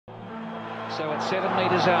So it's 7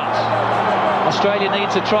 metres out. Australia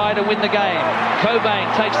needs a try to win the game.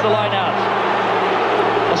 Cobain takes the line out.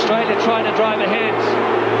 Australia trying to drive ahead.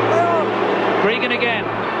 Gregan again.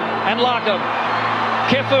 And Larkham.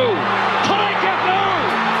 Kefu. Try Kefu!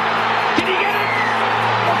 Did he get it?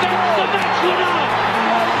 That's the match winner!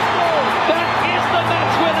 That is the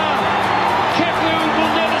match winner! Kefu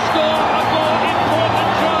will never score a more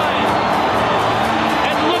important try.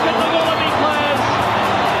 And look at the Wallaby players.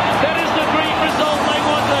 That is the great result they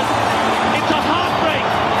wanted. It's a heartbreak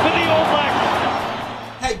for the All Blacks.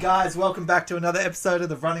 Hey guys, welcome back to another episode of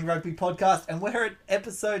the Running Rugby Podcast, and we're at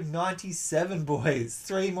episode 97, boys.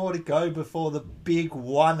 3 more to go before the big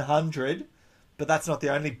 100, but that's not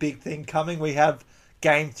the only big thing coming. We have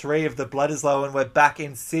Game 3 of the Bledisloe, and we're back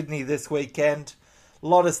in Sydney this weekend. A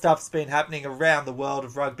lot of stuff's been happening around the world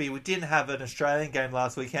of rugby. We didn't have an Australian game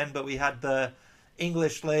last weekend, but we had the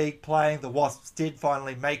English League playing. The Wasps did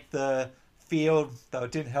finally make the field, though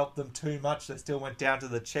it didn't help them too much. They still went down to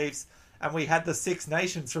the Chiefs. And we had the Six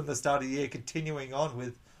Nations from the start of the year continuing on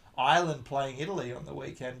with Ireland playing Italy on the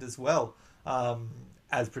weekend as well.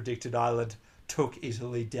 As predicted, Ireland took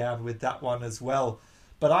Italy down with that one as well.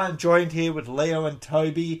 But I am joined here with Leo and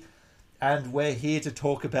Toby, and we're here to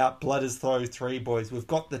talk about Bledisloe 3, boys. We've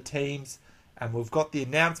got the teams, and we've got the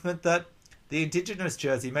announcement that the Indigenous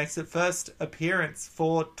jersey makes its first appearance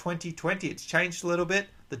for 2020. It's changed a little bit.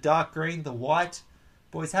 The dark green, the white.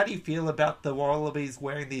 Boys, how do you feel about the Wallabies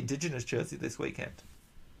wearing the Indigenous jersey this weekend?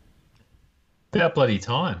 About bloody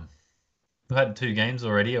time. We've had 2 games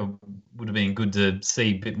already. It would have been good to see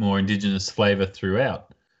a bit more Indigenous flavour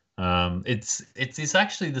throughout. It's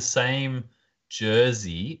actually the same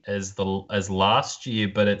jersey as last year,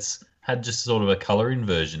 but it's had just sort of a colour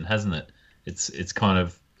inversion, hasn't it? It's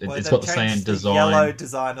got the same design. The yellow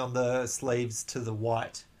design on the sleeves to the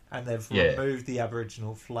white, and they've removed the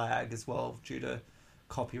Aboriginal flag as well due to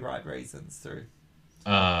copyright reasons through.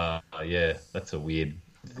 That's a weird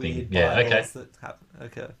thing. That happen.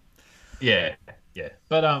 Okay. Yeah.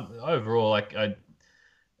 But overall,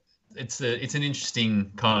 it's an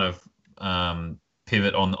interesting kind of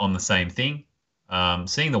pivot on the same thing.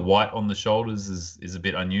 Seeing the white on the shoulders is a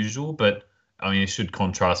bit unusual, but I mean it should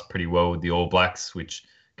contrast pretty well with the All Blacks, which,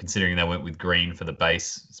 considering they went with green for the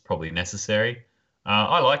base, is probably necessary.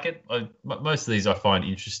 I like it. Most of these I find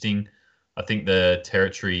interesting. I think the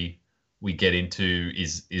territory we get into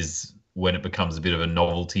is when it becomes a bit of a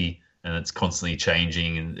novelty and it's constantly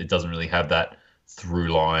changing and it doesn't really have that through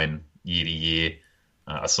line year to year,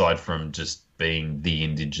 aside from just being the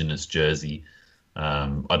Indigenous jersey.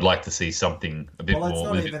 I'd like to see something a bit more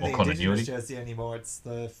with a bit more continuity. It's not even the Indigenous jersey anymore. It's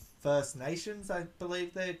the First Nations, I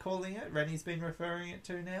believe they're calling it. Rennie's been referring it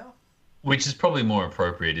to now. Which is probably more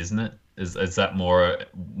appropriate, isn't it? Is that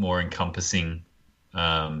more encompassing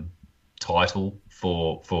title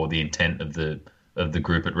for the intent of the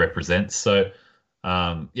group it represents? So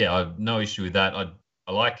I have no issue with that.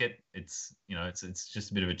 I like it. It's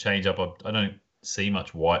just a bit of a change up. I don't see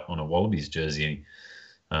much white on a Wallabies jersey.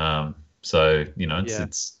 It's an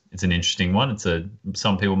interesting one.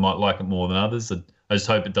 Some people might like it more than others. I just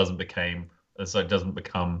hope it doesn't become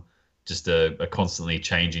just a constantly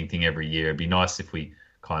changing thing every year. It'd be nice if we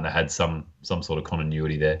kind of had some sort of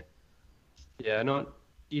continuity there. Yeah,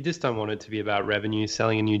 you just don't want it to be about revenue,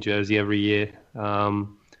 selling a new jersey every year.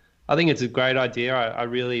 I think it's a great idea. I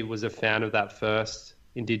really was a fan of that first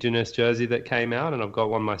Indigenous jersey that came out, and I've got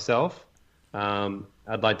one myself.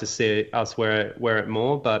 I'd like to see us wear it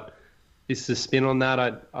more, but just to spin on that,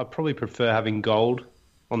 I'd probably prefer having gold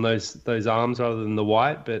on those arms rather than the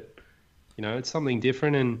white. But it's something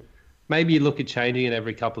different, and maybe you look at changing it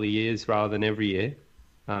every couple of years rather than every year.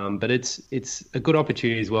 But it's a good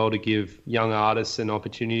opportunity as well to give young artists an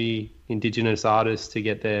opportunity, Indigenous artists, to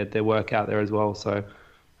get their work out there as well. So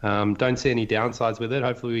don't see any downsides with it.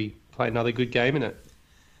 Hopefully we play another good game in it.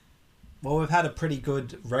 Well, we've had a pretty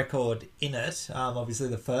good record in it. Obviously,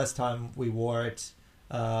 the first time we wore it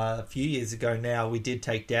a few years ago now, we did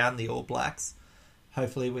take down the All Blacks.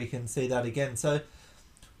 Hopefully we can see that again. So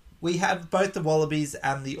we have both the Wallabies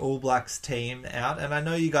and the All Blacks team out, and I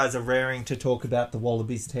know you guys are raring to talk about the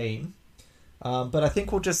Wallabies team, but I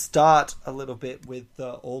think we'll just start a little bit with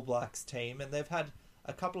the All Blacks team, and they've had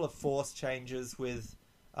a couple of forced changes with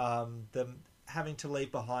them having to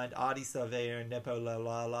leave behind Ardie Savea and Nepo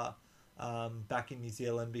Laulala back in New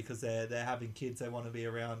Zealand because they're having kids they want to be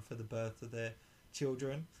around for the birth of their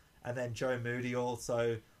children, and then Joe Moody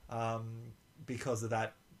also because of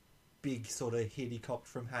that big sort of hit he copped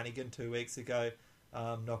from Hannigan 2 weeks ago,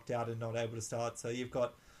 knocked out and not able to start. So you've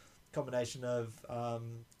got a combination of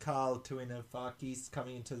Carl Tuinafakis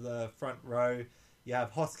coming into the front row. You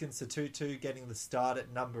have Hoskins Sotutu getting the start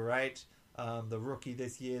at number 8, the rookie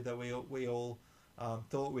this year that we all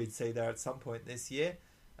thought we'd see there at some point this year.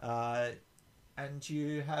 And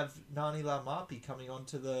you have Nani Laumape coming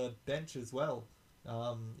onto the bench as well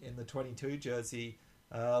in the 22 jersey.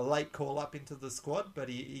 Late call up into the squad, but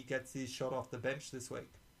he gets his shot off the bench this week.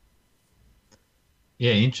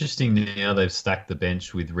 Yeah, interesting now they've stacked the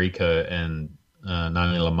bench with Rico and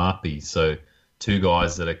Nani Laumape. So 2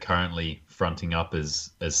 guys that are currently fronting up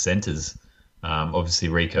as centres. Obviously,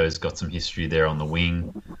 Rico's got some history there on the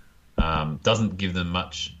wing. Doesn't give them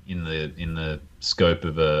much in the scope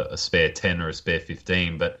of a spare 10 or a spare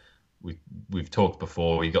 15, but we've talked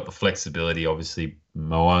before. You got the flexibility, obviously.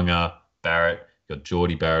 Mo'unga, Barrett, you got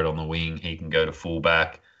Geordie Barrett on the wing. He can go to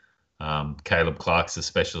fullback. Caleb Clark's a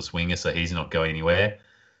specialist winger, so he's not going anywhere.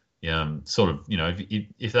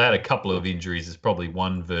 If they had a couple of injuries, there's probably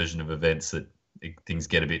one version of events that things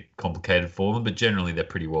get a bit complicated for them, but generally they're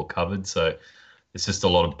pretty well covered. So it's just a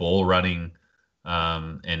lot of ball running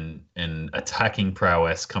and attacking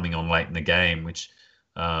prowess coming on late in the game, which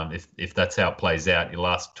if that's how it plays out, your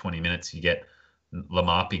last 20 minutes you get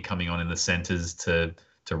Laumape coming on in the centres to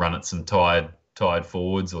run at some tired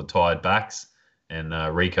forwards or tired backs, and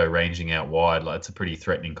Rico ranging out wide. Like, it's a pretty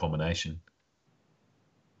threatening combination.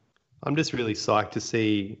 I'm just really psyched to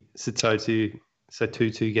see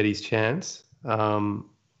Sotutu get his chance.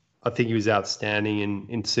 I think he was outstanding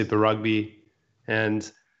in Super Rugby,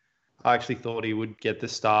 and I actually thought he would get the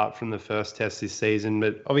start from the first test this season,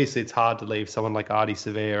 but obviously it's hard to leave someone like Ardie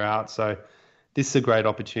Savea out. So this is a great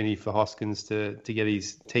opportunity for Hoskins to get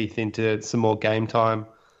his teeth into some more game time.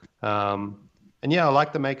 And yeah, I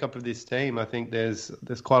like the makeup of this team. I think there's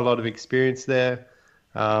quite a lot of experience there,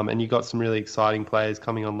 and you got some really exciting players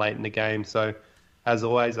coming on late in the game. So as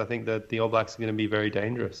always, I think that the All Blacks are going to be very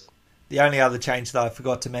dangerous. The only other change that I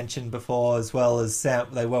forgot to mention before, as well as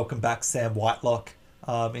they welcome back Sam Whitelock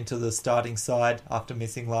into the starting side after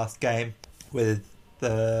missing last game, with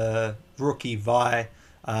the rookie Vi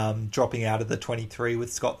dropping out of the 23,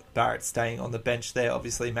 with Scott Barrett staying on the bench there,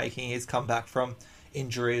 obviously making his comeback from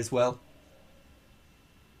injury as well.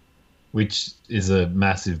 Which is a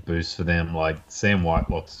massive boost for them. Like, Sam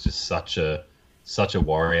Whitelock's just such a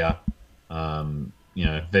warrior.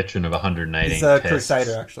 Veteran of 118 He's a tests.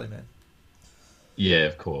 Crusader, actually, man. Yeah,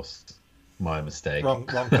 of course. My mistake. Wrong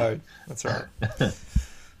code. That's right.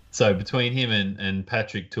 So between him and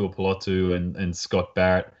Patrick Tuipulotu and Scott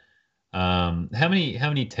Barrett, how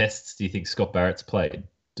many tests do you think Scott Barrett's played,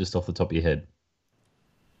 just off the top of your head?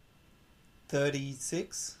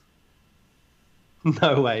 36?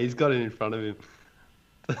 No way, he's got it in front of him.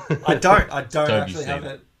 I don't Toby's actually seen have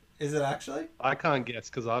it. it. Is it actually? I can't guess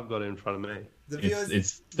because I've got it in front of me. The viewers...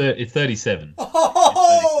 It's 37.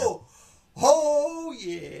 Oh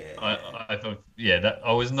yeah! I thought,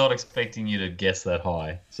 I was not expecting you to guess that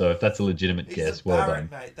high. So if that's a legitimate guess, a well Barrett,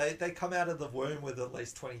 done. mate. They come out of the womb with at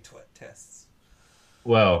least 20 tests.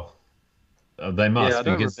 Well, they must. Yeah, I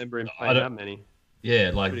don't because remember him playing that many.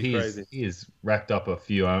 Yeah, like Pretty crazy. he has racked up a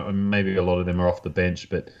few. Maybe a lot of them are off the bench,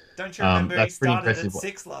 but don't you remember he that's pretty started impressive. at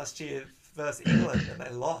 6 last year versus England and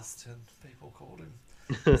they lost, and people called him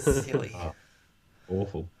silly.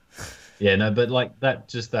 Awful. Yeah, no, but like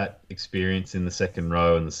that experience in the second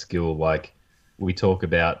row and the skill, like we talk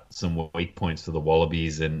about some weak points for the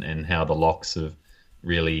Wallabies and how the locks have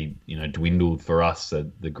really, dwindled for us. So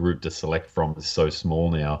the group to select from is so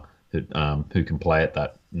small now who can play at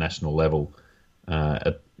that national level.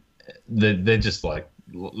 They're just like,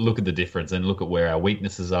 look at the difference and look at where our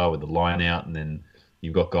weaknesses are with the line out, and then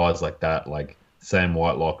you've got guys like that, like Sam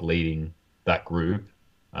Whitelock leading that group.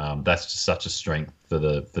 That's just such a strength for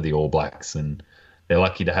the All Blacks, and they're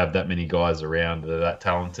lucky to have that many guys around that are that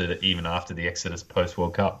talented, even after the exodus post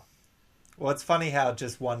World Cup. Well, it's funny how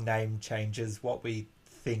just one name changes what we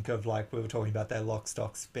think of. Like, we were talking about their lock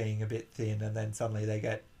stocks being a bit thin, and then suddenly they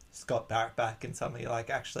get Scott Barrett back, and suddenly, like,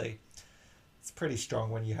 actually, it's pretty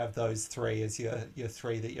strong when you have those three as your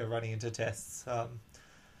three that you're running into tests.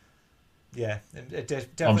 It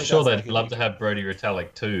definitely. I'm sure does they'd love to have Brodie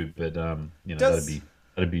Retallick too, but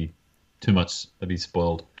that'd be too much. That'd be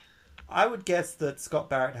spoiled. I would guess that Scott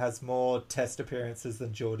Barrett has more test appearances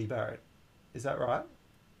than Geordie Barrett. Is that right?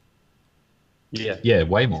 Yeah,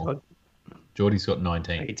 way more. Geordie's got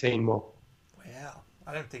 19. 18 more. Wow.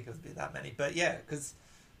 I don't think it would be that many. But yeah, because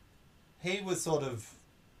he was sort of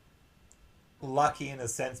lucky in a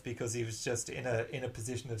sense because he was just in a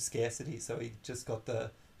position of scarcity. So he just got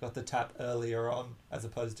the tap earlier on, as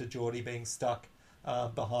opposed to Geordie being stuck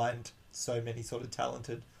behind so many sort of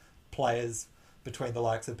talented players between the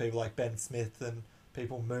likes of people like Ben Smith and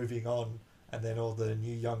people moving on and then all the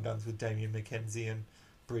new young guns with Damien McKenzie and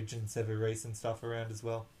Bridge and Sevu Reece and stuff around as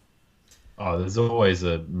well. Oh, there's always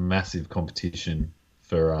a massive competition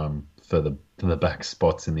for the back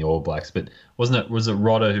spots in the All Blacks. But was it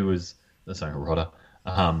Rodder who was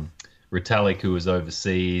Retallick who was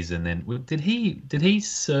overseas, and then did he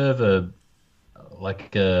serve a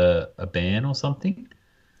ban or something?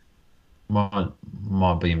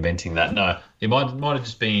 Might be inventing that. No, it might have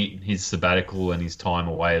just been his sabbatical and his time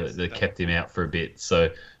away that kept him out for a bit. So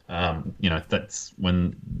that's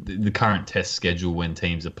when the current test schedule, when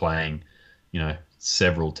teams are playing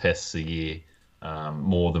several tests a year,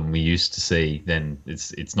 more than we used to see, then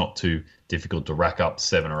it's not too difficult to rack up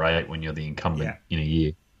 7 or 8 when you're the incumbent in a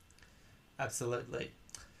year. Absolutely.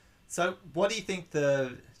 So what do you think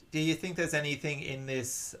do you think there's anything in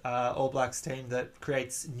this All Blacks team that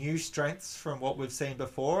creates new strengths from what we've seen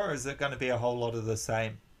before, or is it going to be a whole lot of the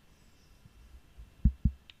same?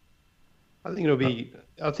 I think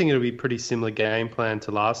it'll be pretty similar game plan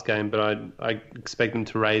to last game, but I expect them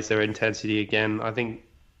to raise their intensity again. I think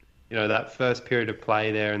that first period of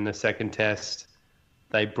play there in the second test,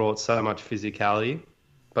 they brought so much physicality,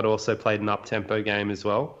 but also played an up-tempo game as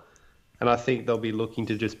well. And I think they'll be looking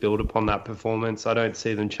to just build upon that performance. I don't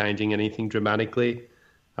see them changing anything dramatically.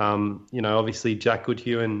 Obviously Jack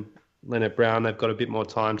Goodhue and Leonard Brown, they've got a bit more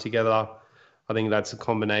time together. I think that's a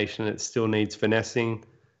combination that still needs finessing.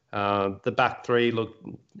 The back three look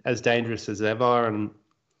as dangerous as ever, and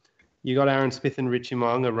you got Aaron Smith and Richie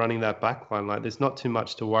Mo'unga running that back line. Like, there's not too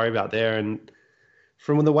much to worry about there. And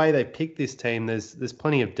from the way they picked this team, there's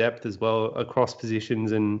plenty of depth as well across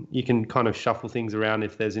positions, and you can kind of shuffle things around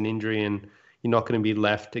if there's an injury, and you're not going to be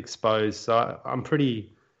left exposed. So I'm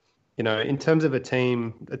pretty, in terms of a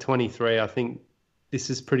team, a 23, I think this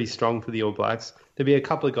is pretty strong for the All Blacks. There'll be a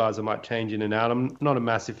couple of guys that might change in and out. I'm not a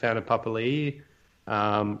massive fan of Papali'i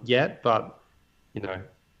yet, but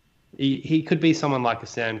he could be someone like a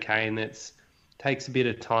Sam Cane that takes a bit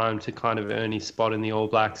of time to kind of earn his spot in the All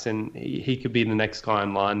Blacks, and he could be the next guy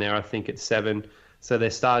in line there, I think, at 7. So they're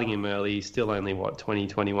starting him early. He's still only 20,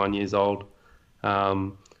 21 years old.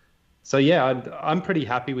 I'm pretty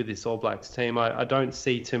happy with this All Blacks team. I don't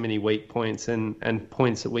see too many weak points and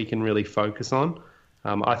points that we can really focus on.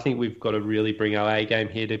 I think we've got to really bring our A game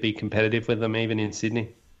here to be competitive with them, even in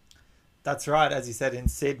Sydney. That's right, as you said, in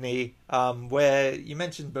Sydney, where you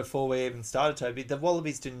mentioned before we even started, Toby, the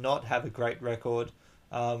Wallabies do not have a great record.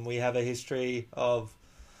 We have a history of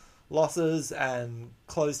losses and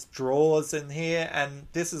close draws in here, and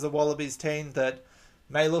this is a Wallabies team that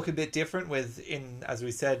may look a bit different as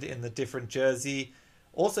we said, in the different jersey,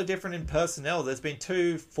 also different in personnel. There's been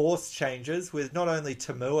 2 forced changes, with not only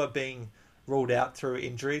Tamua being ruled out through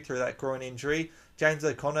that groin injury, James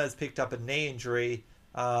O'Connor has picked up a knee injury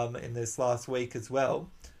in this last week as well.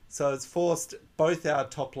 So it's forced both our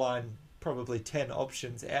top line, probably 10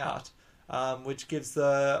 options out, which gives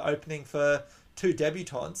the opening for 2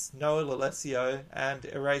 debutants, Noah Lolesio and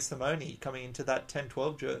Ere Simone, coming into that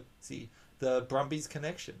 10-12 jersey, the Brumbies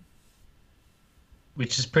connection.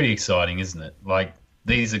 Which is pretty exciting, isn't it? Like,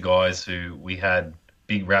 these are guys who we had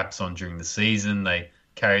big raps on during the season. They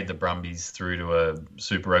carried the Brumbies through to a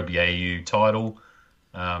Super Rugby AU title.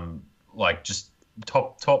 Just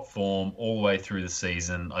top form all the way through the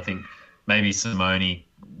season. I think maybe Simone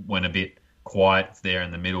went a bit quiet there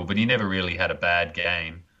in the middle, but he never really had a bad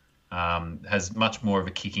game. Has much more of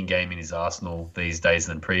a kicking game in his arsenal these days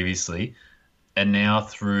than previously. And now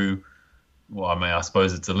I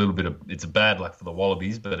suppose it's a bad luck for the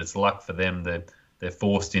Wallabies, but it's luck for them that they're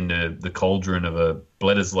forced into the cauldron of a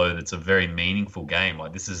Bledisloe that's a very meaningful game.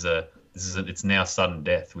 Like, it's now sudden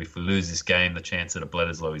death. If we lose this game, the chance that a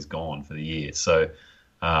Bledisloe is gone for the year. So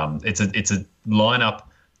it's a lineup,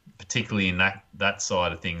 particularly in that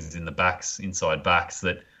side of things, in the inside backs,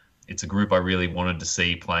 that it's a group I really wanted to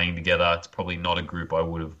see playing together. It's probably not a group I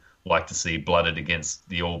would have liked to see blooded against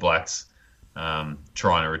the All Blacks,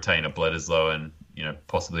 trying to retain a Bledisloe and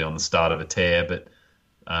possibly on the start of a tear. But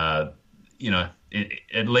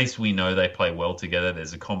at least we know they play well together.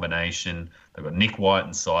 There's a combination. They've got Nick White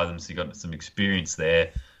inside them, so you've got some experience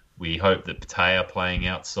there. We hope that Patea playing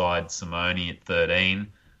outside Simone at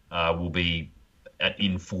 13 will be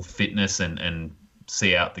in full fitness and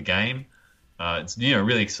see out the game. It's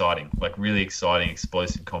really exciting,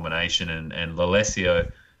 explosive combination, and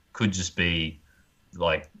Lolesio could just be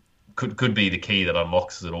could be the key that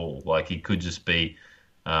unlocks it all. Like, he could just be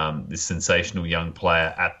this sensational young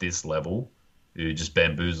player at this level who just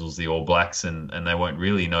bamboozles the All Blacks, and they won't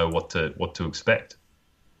really know what to expect.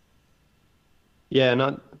 Yeah,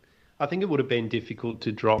 and I think it would have been difficult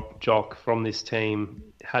to drop Jock from this team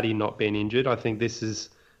had he not been injured. I think this is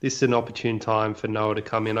this is an opportune time for Noah to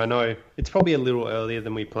come in. I know it's probably a little earlier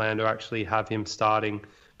than we planned to actually have him starting,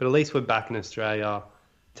 but at least we're back in Australia.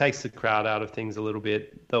 Takes the crowd out of things a little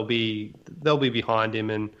bit. They'll be behind him,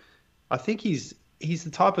 and I think he's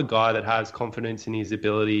the type of guy that has confidence in his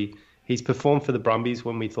ability. He's performed for the Brumbies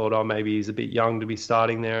when we thought, oh, maybe he's a bit young to be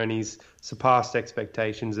starting there, and he's surpassed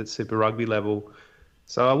expectations at Super Rugby level.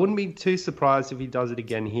 So I wouldn't be too surprised if he does it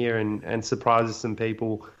again here and surprises some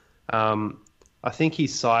people. I think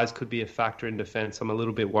his size could be a factor in defence. I'm a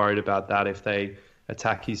little bit worried about that if they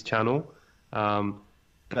attack his channel.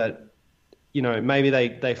 But, you know, maybe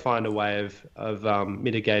they find a way of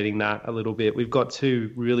mitigating that a little bit. We've got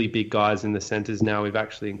two really big guys in the centres now. We've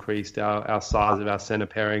actually increased our size of our centre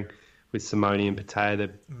pairing with Simone and Patea.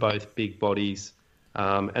 They're both big bodies.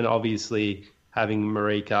 And obviously having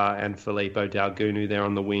Marika and Filippo Dalgunu there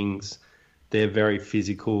on the wings, they're very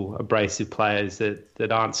physical, abrasive players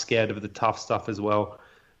that aren't scared of the tough stuff as well.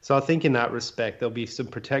 So I think in that respect, there'll be some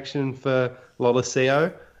protection for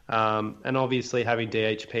Lolesio. And obviously having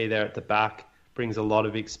DHP there at the back brings a lot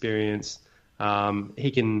of experience.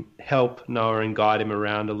 He can help Noah and guide him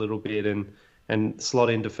around a little bit and slot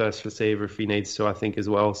into first receiver if he needs to, I think, as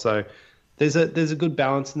well. So there's a good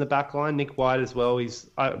balance in the back line. Nick White as well.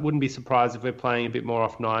 I wouldn't be surprised if we're playing a bit more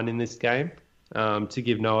off 9 in this game to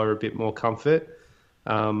give Noah a bit more comfort.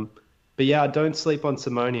 But yeah, don't sleep on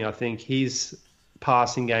Simone. I think his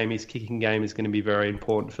passing game, his kicking game is going to be very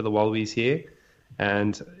important for the Wallabies here.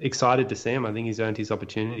 And excited to see him. I think he's earned his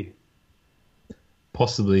opportunity.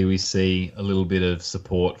 Possibly we see a little bit of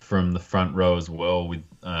support from the front row as well with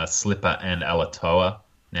Slipper and Alatoa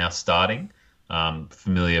now starting.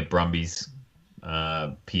 Familiar Brumbies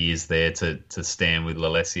peers there to stand with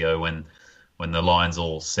Lolesio when the line's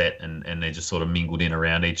all set and they're just sort of mingled in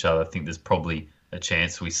around each other. I think there's probably a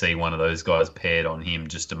chance we see one of those guys paired on him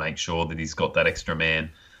just to make sure that he's got that extra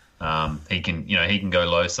man. He can go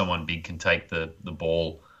low. Someone big can take the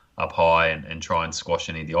ball up high and try and squash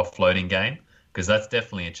any of the offloading game, because that's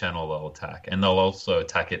definitely a channel they'll attack. And they'll also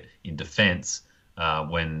attack it in defence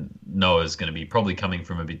when Noah's going to be probably coming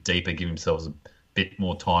from a bit deeper, give themselves a bit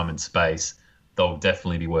more time and space. They'll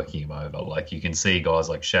definitely be working him over. Like you can see guys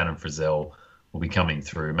like Shannon Frizzell will be coming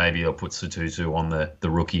through. Maybe they'll put Sututu on the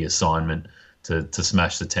rookie assignment to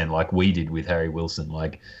smash the 10 like we did with Harry Wilson.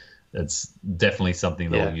 Like it's definitely something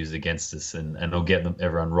they'll use against us and it'll get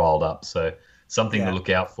everyone riled up. So something to look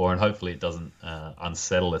out for, and hopefully it doesn't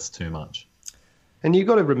unsettle us too much. And you've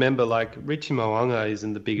got to remember, like, Richie Mo'unga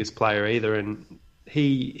isn't the biggest player either, and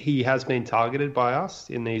he has been targeted by us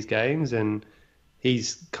in these games, and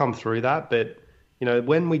he's come through that. But, you know,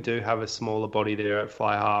 when we do have a smaller body there at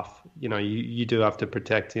fly half, you know, you do have to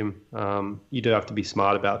protect him. You do have to be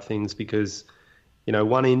smart about things because, you know,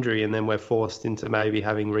 one injury and then we're forced into maybe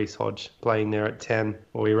having Reece Hodge playing there at 10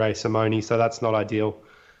 or Ray Simone, so that's not ideal.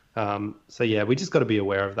 So, yeah, we just got to be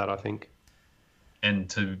aware of that, I think. And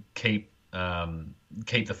to keep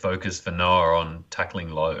the focus for Noah on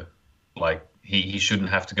tackling low. Like he shouldn't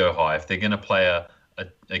have to go high. If they're going to play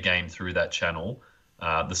a game through that channel,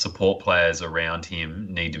 the support players around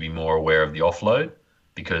him need to be more aware of the offload,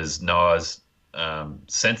 because Noah's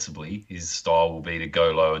sensibly, his style will be to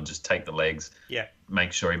go low and just take the legs,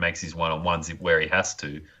 make sure he makes his one-on-ones where he has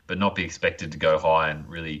to, but not be expected to go high and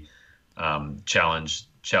really challenge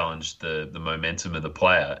the momentum of the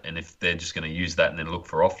player. And if they're just going to use that and then look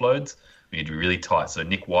for offloads, we need to be really tight. So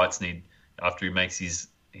Nick White's after he makes his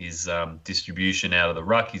distribution out of the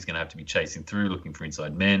ruck, he's going to have to be chasing through, looking for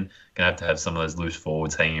inside men, going to have some of those loose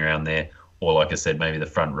forwards hanging around there. Or like I said, maybe the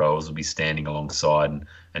front rowers will be standing alongside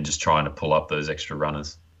and just trying to pull up those extra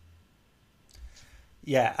runners.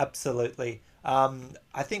 Yeah, absolutely.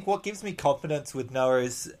 I think what gives me confidence with Noah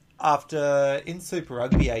is after in Super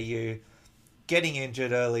Rugby AU, getting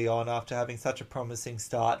injured early on after having such a promising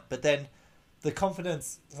start, but then the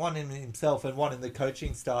confidence, one in himself and one in the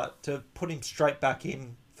coaching start, to put him straight back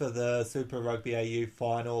in for the Super Rugby AU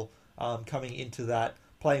final, coming into that,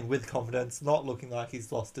 playing with confidence, not looking like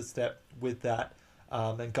he's lost a step with that,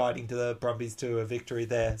 and guiding to the Brumbies to a victory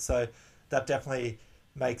there. So that definitely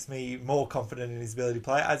makes me more confident in his ability to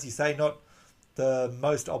play. As you say, not the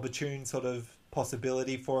most opportune sort of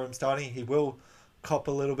possibility for him starting. He will cop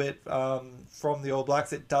a little bit from the All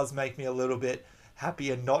Blacks. It does make me a little bit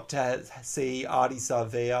happier not to see Ardie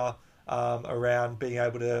Savea around, being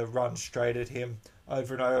able to run straight at him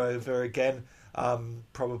over and over again.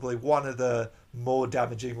 Probably one of the more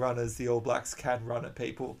damaging runners the All Blacks can run at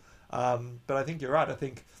people. But I think you're right. I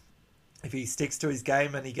think if he sticks to his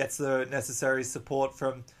game and he gets the necessary support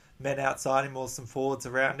from men outside him or some forwards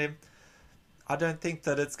around him, I don't think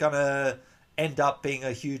that it's going to end up being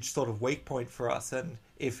a huge sort of weak point for us. And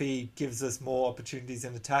if he gives us more opportunities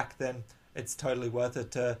in attack, then it's totally worth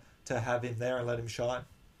it to have him there and let him shine.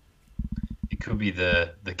 It could be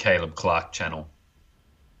the Caleb Clark channel,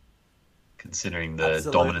 considering the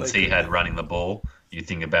Absolutely dominance he could had be. running the ball. You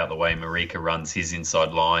think about the way Marika runs his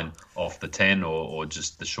inside line off the 10 or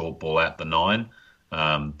just the short ball out the 9.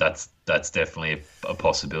 That's definitely a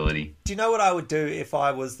possibility. Do you know what I would do if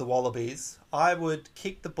I was the Wallabies? I would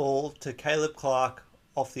kick the ball to Caleb Clark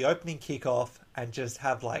off the opening kickoff and just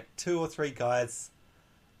have like 2 or 3 guys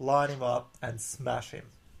line him up and smash him.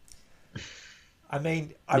 I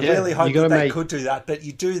mean, I really hope that they could do that, but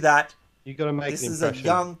you do that. You got to make This an is impression. a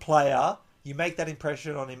young player. You make that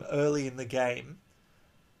impression on him early in the game,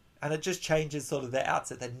 and it just changes sort of their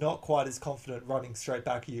outset. They're not quite as confident running straight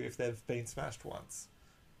back at you if they've been smashed once.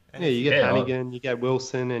 And Yeah, you get Yeah, Hannigan, you get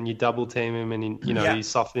Wilson, and you double team him, and Yeah. you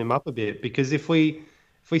soften him up a bit. Because if we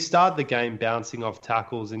start the game bouncing off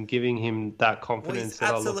tackles and giving him that well, confidence he's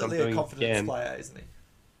that, oh, look, I'm absolutely doing a it confidence again. player, isn't he?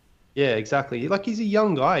 Yeah, exactly. Like, he's a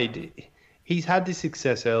young guy. He's had this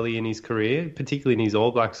success early in his career, particularly in his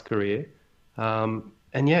All Blacks career.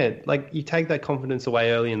 And yeah, like, you take that confidence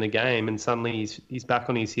away early in the game, and suddenly he's back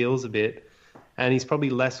on his heels a bit, and he's probably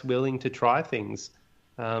less willing to try things.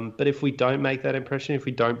 But if we don't make that impression, if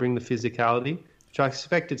we don't bring the physicality, which I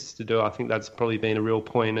expect us to do, I think that's probably been a real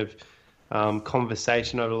point of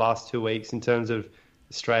conversation over the last 2 weeks in terms of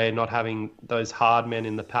Australia not having those hard men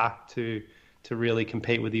in the pack to really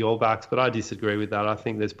compete with the All Blacks. But I disagree with that. I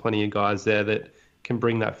think there's plenty of guys there that can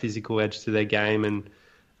bring that physical edge to their game. And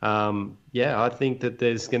I think that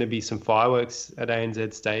there's going to be some fireworks at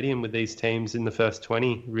ANZ Stadium with these teams in the first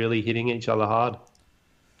 20 really hitting each other hard.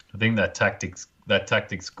 I think that tactic's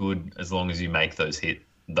good as long as you make those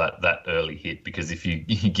that early hit, because if you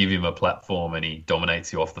give him a platform and he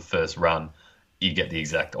dominates you off the first run, you get the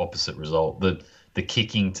exact opposite result. The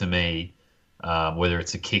kicking, to me, whether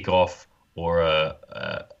it's a kick-off or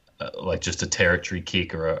like just a territory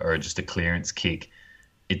kick or just a clearance kick,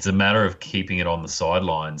 it's a matter of keeping it on the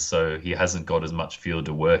sidelines so he hasn't got as much field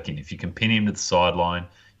to work in. If you can pin him to the sideline,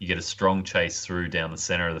 you get a strong chase through down the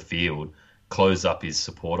center of the field, close up his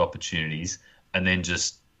support opportunities, and then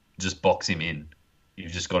just box him in.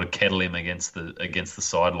 You've just got to kettle him against the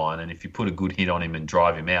sideline, and if you put a good hit on him and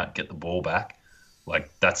drive him out, get the ball back,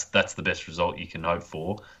 like that's the best result you can hope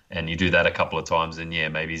for. And you do that a couple of times, and yeah,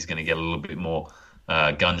 maybe he's going to get a little bit more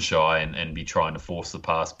gun shy and be trying to force the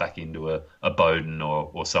pass back into a Bowden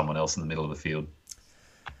or someone else in the middle of the field.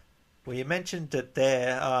 Well, you mentioned it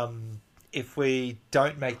there. If we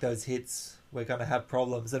don't make those hits, we're going to have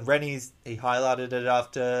problems. And he highlighted it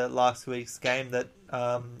after last week's game that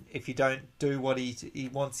if you don't do what he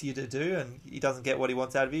wants you to do and he doesn't get what he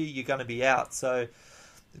wants out of you, you're going to be out. So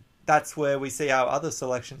that's where we see our other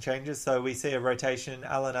selection changes. So we see a rotation.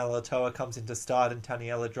 Alan Alatoa comes in to start and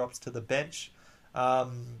Taniela drops to the bench.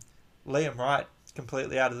 Liam Wright,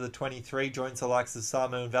 completely out of the 23, joins the likes of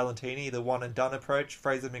Samu and Valentini, the one and done approach.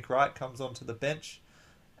 Fraser McWright comes onto the bench.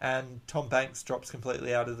 And Tom Banks drops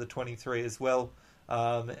completely out of the 23 as well.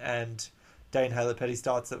 And Dane Haley-Petty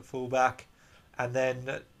starts at fullback. And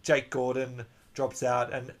then Jake Gordon drops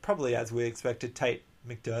out. And probably as we expected, Tate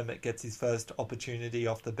McDermott gets his first opportunity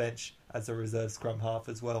off the bench as a reserve scrum half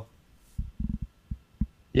as well.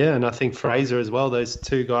 Yeah, and I think Fraser as well. Those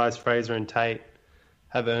two guys, Fraser and Tate,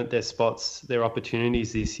 have earned their spots, their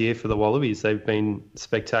opportunities this year for the Wallabies. They've been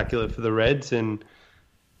spectacular for the Reds. And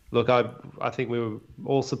look, I think we were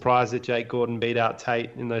all surprised that Jake Gordon beat out Tate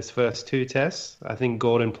in those first 2 tests. I think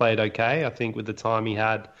Gordon played okay. I think with the time he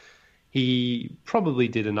had, he probably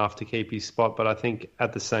did enough to keep his spot. But I think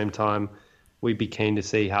at the same time, we'd be keen to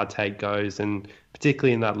see how Tate goes. And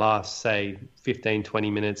particularly in that last, say, 15,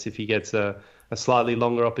 20 minutes, if he gets a slightly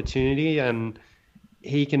longer opportunity and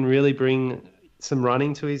he can really bring some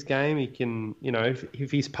running to his game. He can, if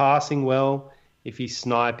he's passing well, if he's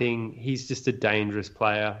sniping, he's just a dangerous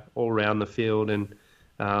player all around the field. And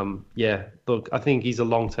look, I think he's a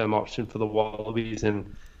long-term option for the Wallabies,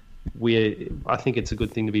 and I think it's a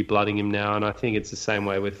good thing to be blooding him now. And I think it's the same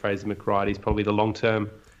way with Fraser McWright. He's probably the long-term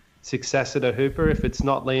successor to Hooper. If it's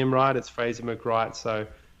not Liam Wright, it's Fraser McWright. So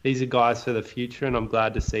these are guys for the future, and I'm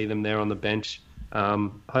glad to see them there on the bench,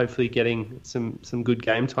 hopefully getting some good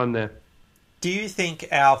game time there. Do you think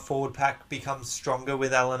our forward pack becomes stronger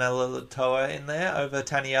with Alan Alatoa in there over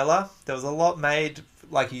Taniela? There was a lot made,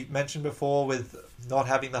 like you mentioned before, with not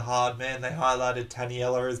having the hard man. They highlighted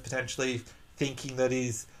Taniela as potentially thinking that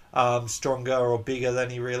he's stronger or bigger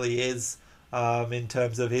than he really is in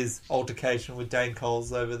terms of his altercation with Dane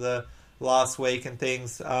Coles over the last week and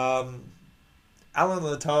things. Alan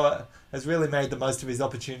Alatoa has really made the most of his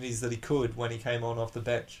opportunities that he could when he came on off the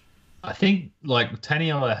bench. I think like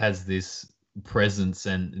Taniela has this presence,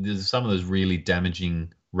 and there's some of those really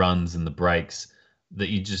damaging runs and the breaks that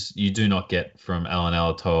you do not get from Alan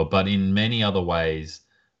Alatoa, but in many other ways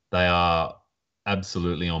they are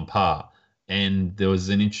absolutely on par. And there was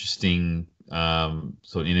an interesting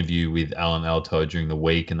sort of interview with Alan Alatoa during the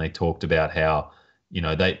week, and they talked about how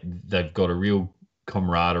they've got a real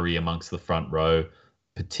camaraderie amongst the front row,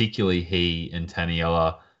 particularly he and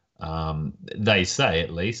Taniela. They say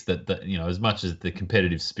at least that as much as the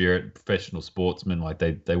competitive spirit, professional sportsmen, like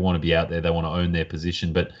they want to be out there, they want to own their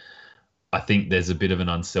position. But I think there's a bit of an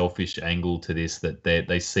unselfish angle to this, that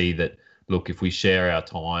they see that, look, if we share our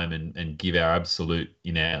time and give our absolute,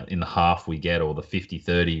 in the half we get, or the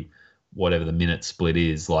 50-30, whatever the minute split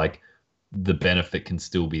is, like the benefit can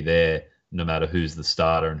still be there no matter who's the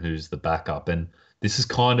starter and who's the backup. And this is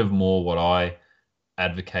kind of more what I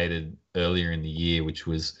advocated earlier in the year, which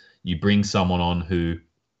was you bring someone on who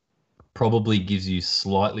probably gives you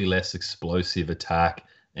slightly less explosive attack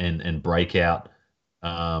and breakout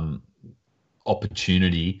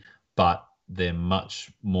opportunity, but they're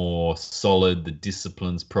much more solid. The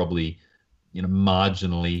discipline's probably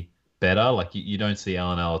marginally better. Like you don't see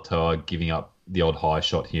Alan Alatoa giving up the odd high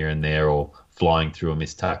shot here and there or flying through a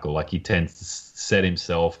missed tackle. Like he tends to set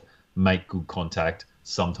himself, make good contact,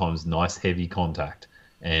 sometimes nice heavy contact,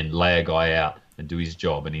 and lay a guy out and do his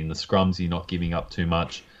job. And in the scrums, you're not giving up too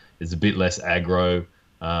much. There's a bit less aggro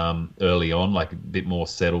early on, like a bit more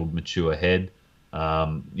settled, mature head.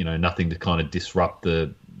 Nothing to kind of disrupt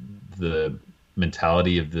the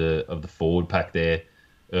mentality of the forward pack there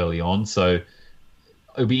early on. So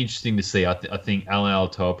it'll be interesting to see. I think Alan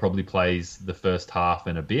Alatoa probably plays the first half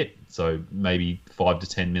and a bit, so maybe 5 to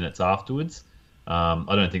 10 minutes afterwards. I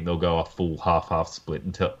don't think they'll go a full half split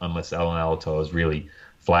unless Alan Alatoa is really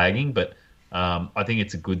flagging. But I think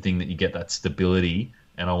it's a good thing that you get that stability,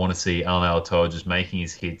 and I want to see Alan Alatoa just making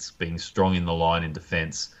his hits, being strong in the line in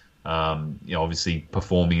defence. Obviously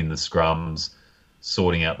performing in the scrums,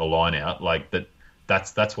 sorting out the line out, like that.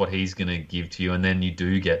 That's what he's going to give to you, and then you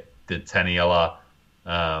do get the Taniela,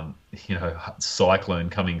 cyclone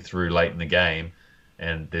coming through late in the game,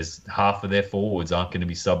 and there's half of their forwards aren't going to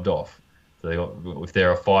be subbed off. So if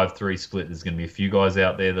they're a 5-3 split, there's going to be a few guys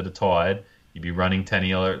out there that are tired. You'd be running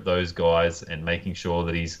Taniela at those guys and making sure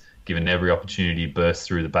that he's given every opportunity to burst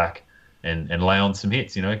through the back and lay on some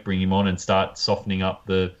hits. Bring him on and start softening up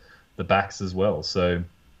the backs as well. So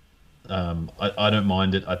I don't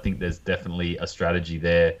mind it. I think there's definitely a strategy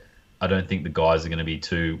there. I don't think the guys are going to be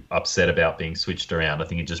too upset about being switched around. I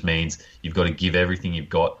think it just means you've got to give everything you've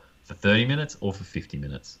got for 30 minutes or for 50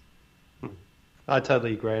 minutes. I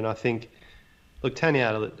totally agree. And I think, look,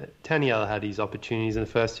 Taniela had his opportunities in the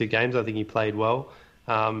first two games. I think he played well.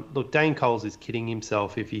 Look, Dane Coles is kidding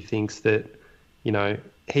himself if he thinks that, he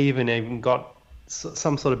even got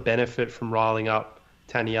some sort of benefit from riling up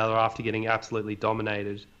Taniela after getting absolutely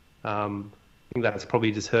dominated. I think that's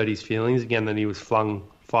probably just hurt his feelings again, that he was flung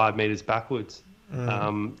 5 meters backwards.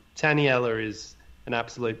 Taniela is an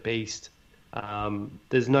absolute beast.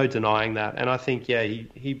 There's no denying that. And I think,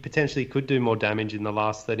 he potentially could do more damage in the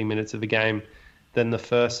last 30 minutes of the game than the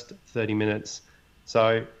first 30 minutes.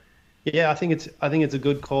 So, I think it's a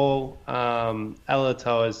good call.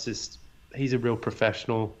 Alatoa is he's a real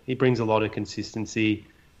professional. He brings a lot of consistency,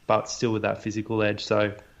 but still with that physical edge.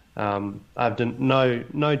 So I've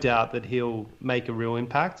no doubt that he'll make a real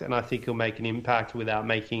impact, and I think he'll make an impact without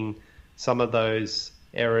making some of those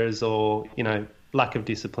errors or lack of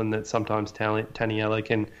discipline that sometimes Taniela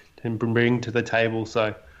can bring to the table.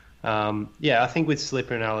 So I think with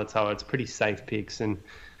Slipper and Alatoa, it's pretty safe picks and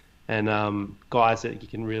guys that you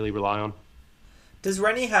can really rely on. Does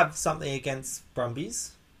Rennie have something against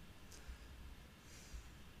Brumbies?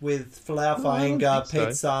 With Folau Fainga, Pete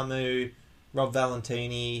Samu, Rob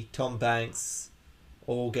Valentini, Tom Banks,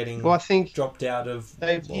 all getting dropped out of...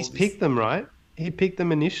 He's picked them, right? He picked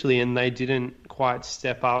them initially and they didn't quite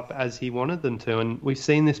step up as he wanted them to. And we've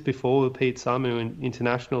seen this before with Pete Samu in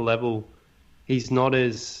international level. He's not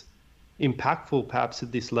as impactful perhaps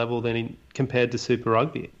at this level compared to Super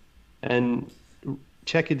Rugby. And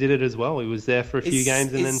Checker did it as well. He was there for a few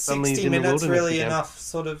games and then suddenly he's in the wilderness. 60 minutes really enough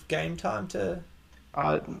sort of game time to...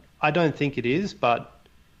 I don't think it is, but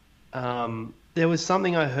there was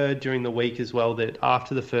something I heard during the week as well that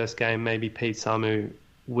after the first game, maybe Pete Samu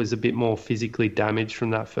was a bit more physically damaged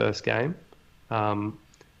from that first game.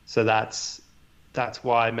 So that's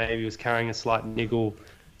why maybe he was carrying a slight niggle.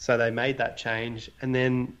 So they made that change. And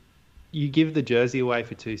then you give the jersey away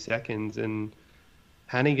for 2 seconds, and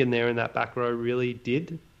Hannigan there in that back row really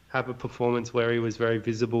did have a performance where he was very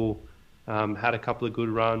visible. Had a couple of good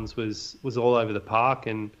runs, was all over the park,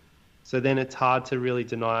 and So then it's hard to really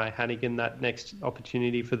deny Hannigan that next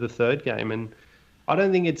opportunity for the third game. And I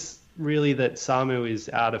don't think it's really that Samu is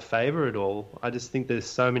out of favour at all. I just think there's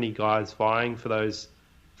so many guys vying for those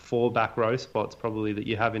 4 back row spots probably that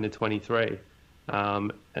you have in a 23.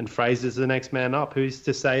 And Fraser's the next man up. Who's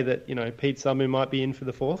to say that, Pete Samu might be in for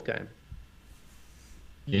the 4th game?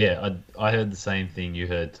 Yeah, I heard the same thing you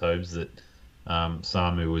heard, Tobes, that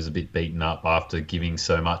Samu was a bit beaten up after giving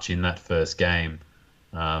so much in that first game.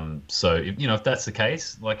 So, if that's the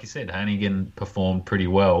case, like you said, Hannigan performed pretty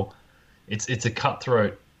well. It's a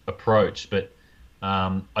cutthroat approach, but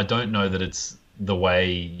I don't know that it's the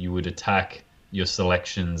way you would attack your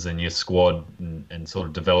selections and your squad and sort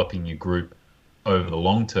of developing your group over the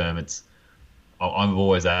long term. I've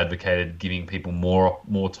always advocated giving people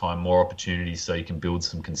more time, more opportunities, so you can build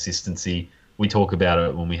some consistency. We talk about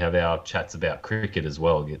it when we have our chats about cricket as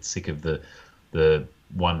well. Get sick of the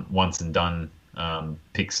once and done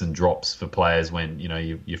picks and drops for players when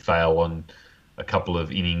you fail on a couple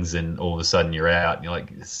of innings and all of a sudden you're out. And you're like,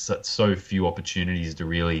 so few opportunities to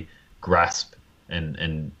really grasp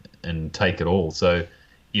and take it all. So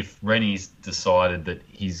if Rennie's decided that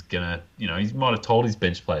he's gonna, he might have told his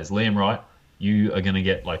bench players, Liam Wright, you are going to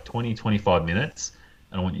get like 20, 25 minutes,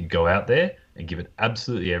 and I want you to go out there and give it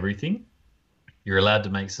absolutely everything. You're allowed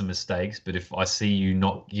to make some mistakes, but if I see you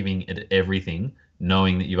not giving it everything,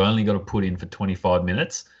 knowing that you've only got to put in for 25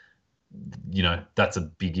 minutes, that's a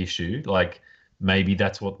big issue. Like, maybe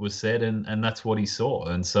that's what was said, and that's what he saw.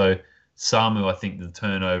 And so Samu, I think the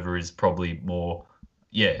turnover is probably more,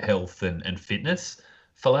 health and fitness.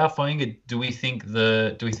 Folau Fainga'a, do we think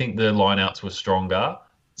the lineouts were stronger?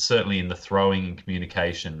 Certainly in the throwing and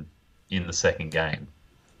communication in the second game.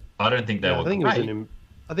 I don't think they were great.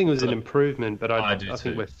 I think it was an improvement, but I think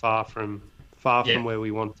too. We're far from where we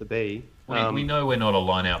want to be. We know we're not a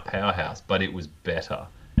line-out powerhouse, but it was better.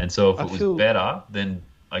 And so if it was better, then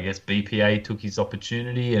I guess BPA took his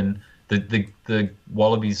opportunity, and the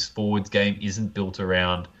Wallabies forwards game isn't built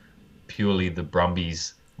around purely the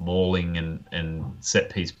Brumbies mauling and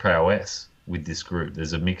set-piece prowess with this group.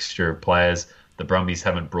 There's a mixture of players. The Brumbies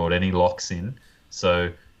haven't brought any locks in.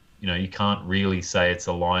 So, you can't really say it's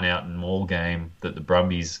a line-out and maul game that the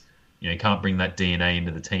Brumbies, you can't bring that DNA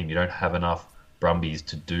into the team. You don't have enough Brumbies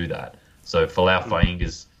to do that. So Folau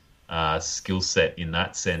Fainga''s skill set in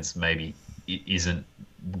that sense maybe it isn't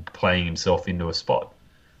playing himself into a spot.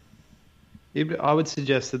 I would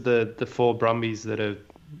suggest that the 4 Brumbies that have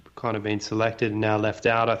kind of been selected and now left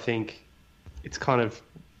out, I think it's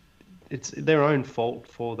their own fault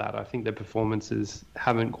for that. I think their performances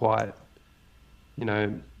haven't quite,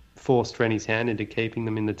 forced Rennie's hand into keeping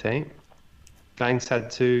them in the team. Banks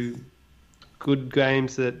had 2 good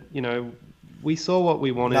games that, we saw what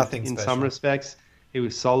we wanted. Nothing in special. Some respects. He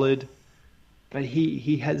was solid, but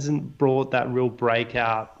he hasn't brought that real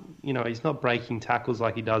breakout. He's not breaking tackles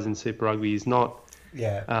like he does in Super Rugby. He's not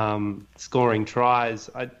scoring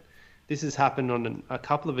tries. This has happened on a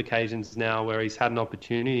couple of occasions now where he's had an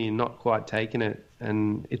opportunity and not quite taken it,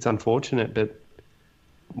 and it's unfortunate. But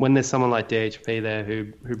when there's someone like DHP there who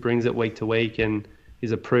brings it week to week and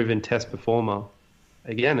is a proven test performer,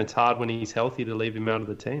 again, it's hard when he's healthy to leave him out of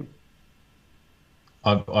the team.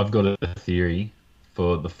 I've got a theory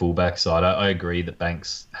for the fullback side. I agree that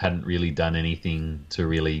Banks hadn't really done anything to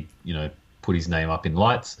really, put his name up in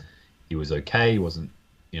lights. He was okay. He wasn't,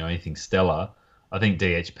 anything stellar. I think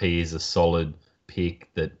DHP is a solid pick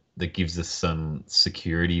that gives us some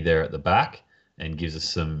security there at the back and gives us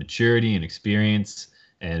some maturity and experience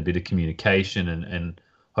and a bit of communication and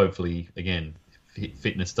hopefully, again,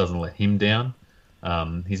 fitness doesn't let him down.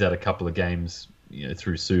 He's had a couple of games,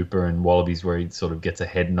 through Super and Wallabies where he sort of gets a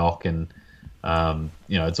head knock and,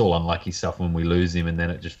 it's all unlucky stuff when we lose him, and then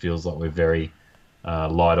it just feels like we're very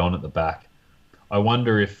light on at the back. I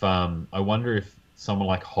wonder if someone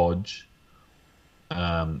like Hodge,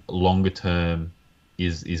 longer term,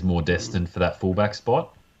 is more destined for that fullback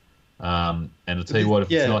spot. And I'll tell you what,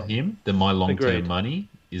 if it's not him, then my long-term money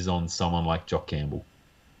is on someone like Jock Campbell.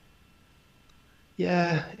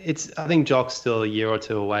 Yeah, I think Jock's still a year or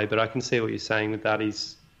 2 away, but I can see what you're saying with that. He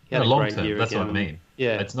had a great year. That's again. What I mean.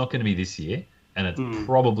 Yeah, it's not going to be this year, and it's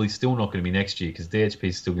probably still not going to be next year because DHP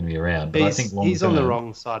is still going to be around. But I think he's on the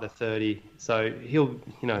wrong side of 30, so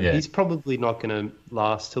he's probably not going to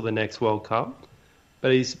last till the next World Cup.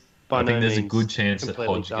 But he's I think there's a good chance that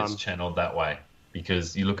Hodge gets channeled that way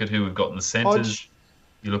because you look at who we've got in the centres,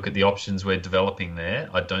 you look at the options we're developing there.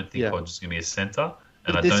 I don't think Hodge is going to be a centre,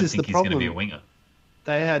 and I don't think he's going to be a winger.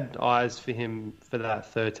 They had eyes for him for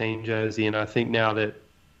that 13 jersey, and I think now that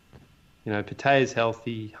Pate is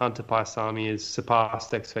healthy, Hunter Paisami has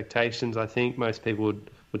surpassed expectations. I think most people would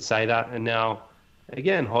would say that. And now,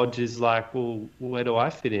 again, Hodge is like, well, where do I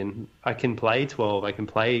fit in? I can play 12, I can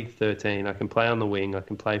play 13, I can play on the wing, I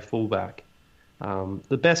can play fullback.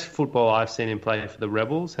 The best football I've seen him play for the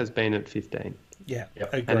Rebels has been at 15. Yeah,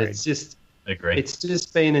 Yep. agreed. And it's just Agree. it's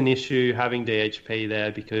just been an issue having DHP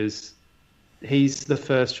there because he's the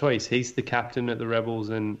first choice. He's the captain at the Rebels,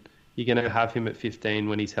 and you're going to have him at 15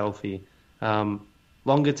 when he's healthy.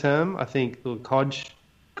 Longer term, I think Hodge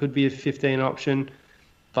could be a 15 option,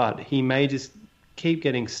 but he may just keep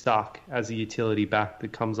getting stuck as a utility back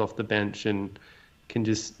that comes off the bench and can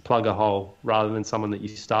just plug a hole rather than someone that you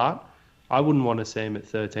start. I wouldn't want to see him at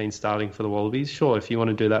 13 starting for the Wallabies. Sure, if you want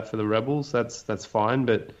to do that for the Rebels, that's fine.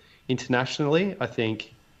 But internationally, I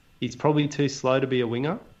think he's probably too slow to be a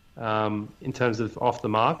winger in terms of off the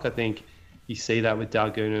mark. I think you see that with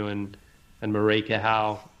Daugunu and Marika,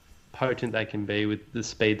 how potent they can be with the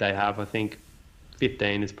speed they have. I think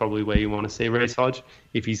 15 is probably where you want to see Reece Hodge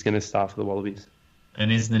if he's going to start for the Wallabies.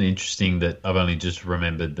 And isn't it interesting that I've only just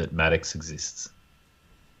remembered that Maddox exists?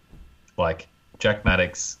 Like, Jack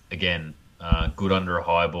Maddox, again, good under a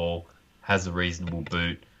high ball, has a reasonable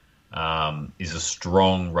boot, is a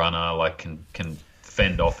strong runner, like can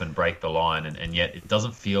fend off and break the line, and yet it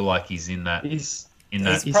doesn't feel like he's in that. He's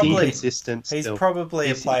probably inconsistent. He's still. probably a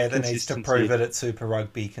He's player that needs to inconsistency. prove it at Super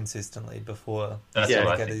Rugby consistently before. That's Yeah,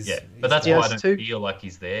 what I get think. his- Yeah, his but that's He why I has don't two- feel like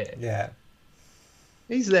he's there. Yeah,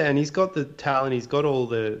 He's there, and he's got the talent. He's got all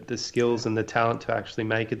the skills and the talent to actually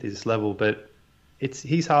make it this level. But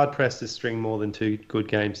he's hard pressed to string more than 2 good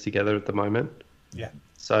games together at the moment. yeah.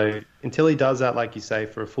 So until he does that, like you say,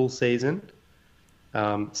 for a full season,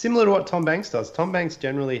 similar to what Tom Banks does. Tom Banks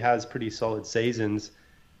generally has pretty solid seasons,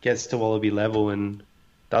 gets to Wallaby level and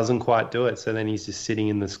doesn't quite do it. So then he's just sitting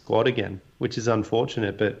in the squad again, which is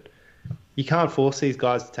unfortunate. But you can't force these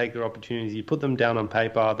guys to take their opportunities. You put them down on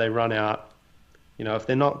paper, they run out. You know, if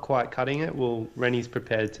they're not quite cutting it, well, Rennie's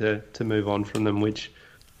prepared to move on from them, which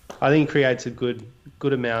I think creates a good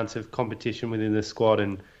amount of competition within the squad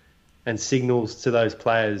and signals to those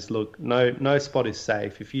players, look, no spot is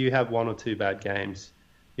safe. If you have 1 or 2 bad games,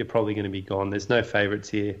 you're probably going to be gone. There's no favourites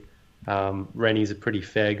here. Rennie's a pretty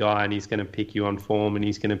fair guy, and he's going to pick you on form, and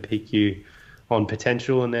he's going to pick you on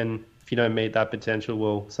potential. And then if you don't meet that potential,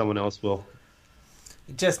 well, someone else will.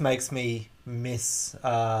 It just makes me miss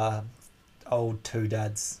old Two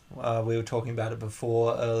Dads. We were talking about it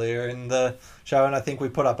before earlier in the show, and I think we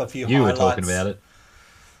put up a few You highlights. were talking about it.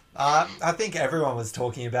 I think everyone was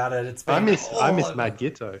talking about it. It's been I miss all- Matt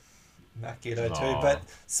Gitto. Matt Gitto too, Aw. but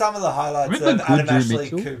some of the highlights Remember of good Adam Drew Ashley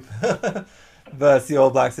Mitchell? Cooper versus the All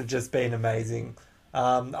Blacks have just been amazing.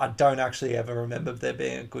 I don't actually ever remember there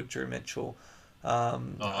being a good Drew Mitchell. I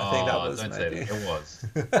think that was don't maybe say that. It was.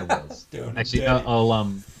 It was. doing it Actually,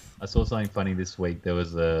 dirty. I saw something funny this week. There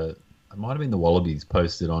was it might have been the Wallabies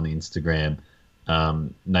posted on Instagram.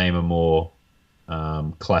 Name a more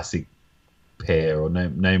classic pair, or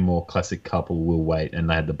name more classic couple. Will wait, and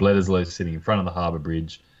they had the Bledisloe sitting in front of the Harbour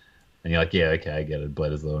Bridge, and you're like, yeah, okay, I get it,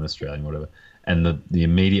 Bledisloe and Australian, whatever. And the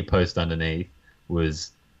immediate post underneath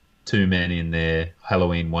was 2 men in their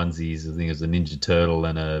Halloween onesies. I think it was a Ninja Turtle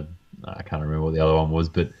and I can't remember what the other one was,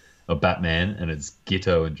 but a Batman, and it's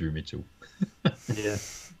Gitto and Drew Mitchell. Yeah.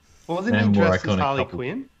 Wasn't he And more dressed as iconic Harley couple.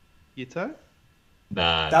 Quinn? Gitto?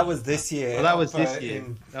 That was this year. Well, that was this but year.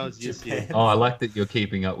 in That was this Japan. year. Oh, I like that you're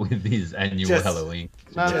keeping up with his annual Just- Halloween.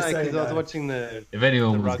 No, Just so because you I was know. watching the If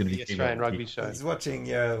anyone was rugby, going to be keeping Australian up, rugby show. He's watching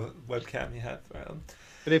your webcam you have.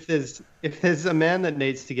 But if there's a man that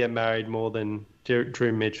needs to get married more than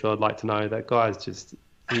Drew Mitchell, I'd like to know that guy's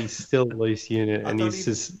he's still a loose unit, and thought he's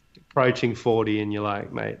he- just approaching 40, and you're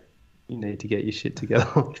like, mate, you need to get your shit together.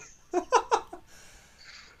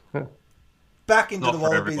 Back into Not the for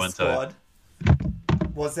Wallabies everyone, squad.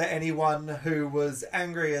 Was there anyone who was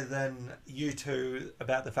angrier than you two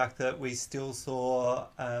about the fact that we still saw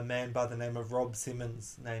a man by the name of Rob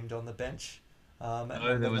Simmons named on the bench? At No,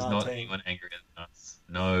 number there was not 19? anyone angrier than us.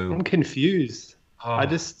 No. I'm confused. Oh, I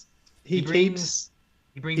just he brings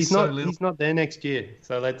he's so not little. he's not there next year.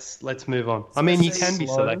 So let's move on. I mean, he he's can be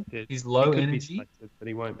slow. selected. He's low He could be energy. selected, but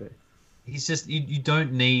he won't be. He's just you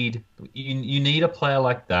don't need you need a player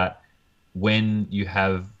like that when you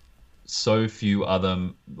have so few other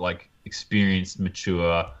like experienced,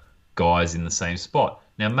 mature guys in the same spot.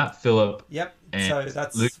 Now Matt Phillip Yep. and So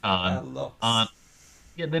that's Luke our Hahn locks.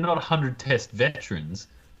 they're not 100 test veterans,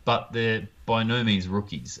 but they're by no means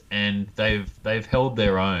rookies, and they've held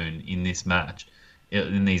their own in this match,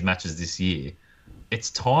 in these matches this year. It's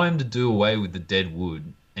time to do away with the dead wood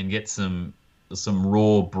and get some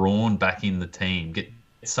raw brawn back in the team. Get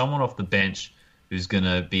someone off the bench who's going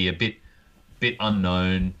to be a bit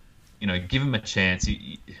unknown, give him a chance.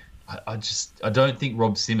 I don't think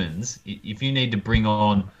Rob Simmons, if you need to bring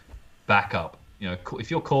on backup, if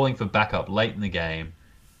you're calling for backup late in the game,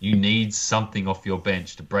 you need something off your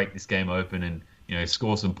bench to break this game open and,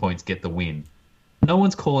 score some points, get the win. No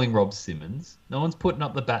one's calling Rob Simmons. No one's putting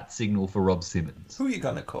up the bat signal for Rob Simmons. Who are you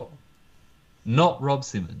going to call? Not Rob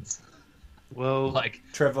Simmons. Well,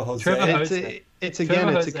 Trevor Jose. It's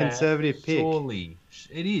a conservative pick. Surely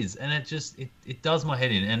it is, and it does my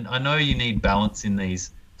head in. And I know you need balance in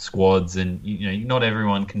these squads, and not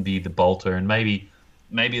everyone can be the bolter, and maybe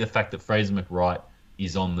the fact that Fraser McWright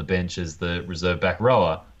is on the bench as the reserve back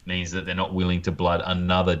rower means that they're not willing to blood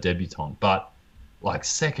another debutant. But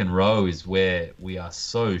second row is where we are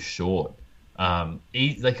so short.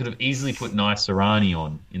 They could have easily put Naisarani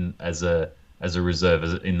on as a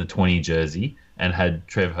reserve in the 20 jersey and had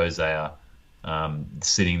Trev Hosea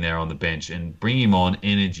sitting there on the bench and bring him on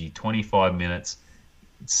energy 25 minutes,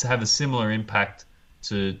 have a similar impact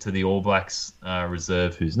to the All Blacks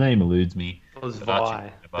reserve, whose name eludes me. It was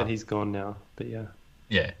Vi, but he's gone now. But yeah.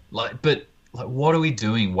 Yeah, but what are we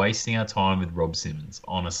doing wasting our time with Rob Simmons,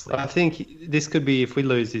 honestly? I think this could be, if we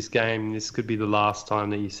lose this game, this could be the last time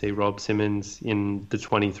that you see Rob Simmons in the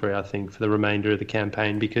 23, I think, for the remainder of the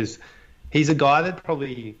campaign, because he's a guy that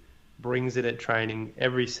probably brings it at training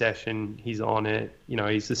every session. He's on it.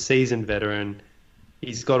 He's a seasoned veteran.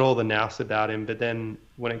 He's got all the nous about him. But then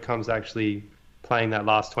when it comes to actually playing that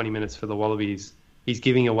last 20 minutes for the Wallabies, he's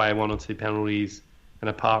giving away 1 or 2 penalties. And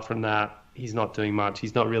apart from that, he's not doing much.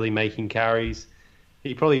 He's not really making carries.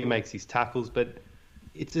 He probably makes his tackles, but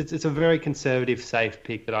it's a very conservative, safe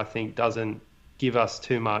pick that I think doesn't give us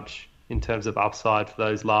too much in terms of upside for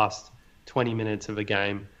those last 20 minutes of a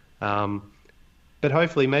game. But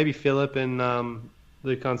hopefully maybe Phillip and Lukan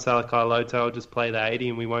Salakaia-Loto will just play the 80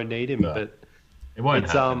 and we won't need him. No, but it won't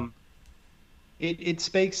happen. It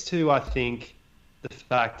speaks to, I think, the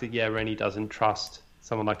fact that Rennie doesn't trust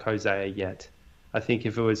someone like Hosea yet. I think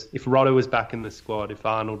if Rodder was back in the squad, if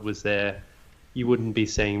Arnold was there, you wouldn't be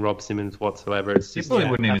seeing Rob Simmons whatsoever. It's just, you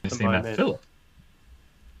probably wouldn't even see Matt Phillip.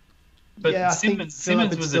 But I Simmons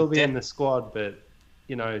would was still be in the squad, but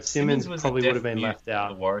Simmons probably would have been left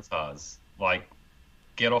out. The Waratahs,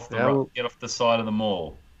 get off the side of the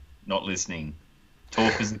mall, not listening.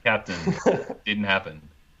 Talk as the captain, didn't happen.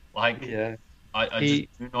 I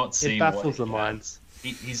just do not see. It baffles the minds.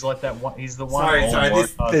 He's like that one. He's the one. Sorry.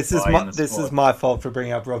 This is my fault for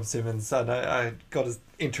bringing up Rob Simmons. I know I got to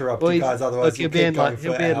interrupt you guys. Otherwise, he'll be in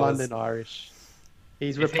London Irish.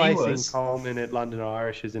 He's replacing Coleman at London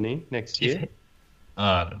Irish, isn't he? Next year.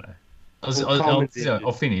 I don't know.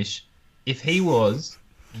 I'll finish. If he was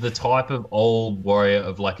the type of old warrior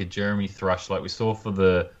of a Jeremy Thrush, like we saw for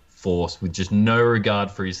the Force, with just no regard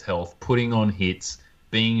for his health, putting on hits,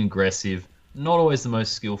 being aggressive, not always the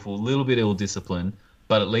most skillful, a little bit ill-disciplined,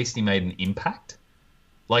 but at least he made an impact.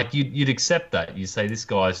 You'd accept that. You say this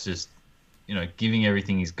guy's just, giving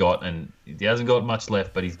everything he's got, and he hasn't got much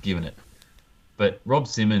left, but he's given it. But Rob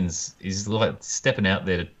Simmons is stepping out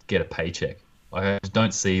there to get a paycheck. I just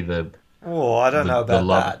don't see the. Oh, I don't know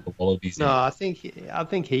about that. No, I think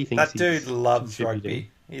he thinks that dude loves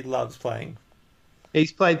rugby. He loves playing.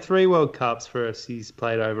 He's played 3 World Cups for us. He's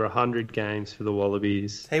played over 100 games for the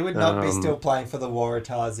Wallabies. He would not be still playing for the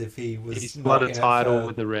Waratahs if he was. He's won a title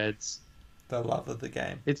with the Reds. The love of the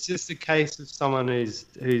game. It's just a case of someone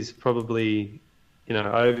who's probably,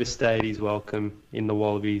 overstayed his welcome in the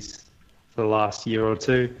Wallabies for the last year or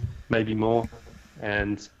two, maybe more,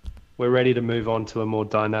 and we're ready to move on to a more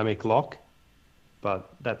dynamic lock. But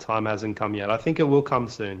that time hasn't come yet. I think it will come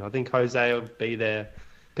soon. I think Hosea will be there.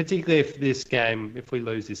 Particularly if we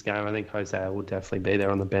lose this game, I think Hosea will definitely be there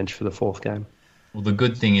on the bench for the 4th game. Well, the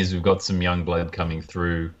good thing is we've got some young blood coming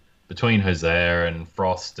through between Hosea and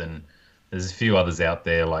Frost, and there's a few others out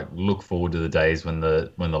there. Look forward to the days when the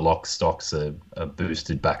lock stocks are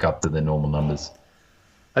boosted back up to their normal numbers.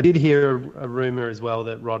 I did hear a rumour as well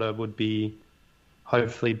that Rodder would be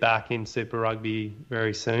hopefully back in Super Rugby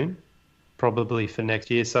very soon, probably for next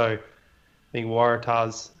year. So I think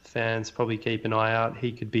Waratahs fans probably keep an eye out.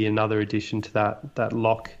 He could be another addition to that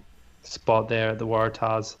lock spot there at the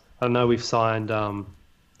Waratahs. I know we've signed the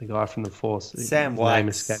guy from the Force. Sam Wykes. Name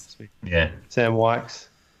escapes me. Yeah. Sam Wykes.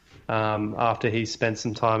 After he spent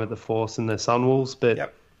some time at the Force and the Sunwolves.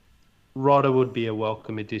 But Rodder would be a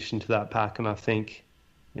welcome addition to that pack. And I think,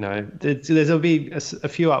 there'll be a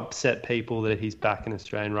few upset people that he's back in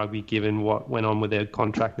Australian rugby given what went on with their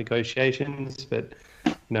contract negotiations. But,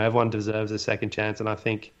 everyone deserves a second chance. And I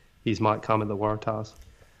think he might come at the Waratahs.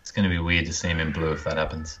 It's going to be weird to see him in blue if that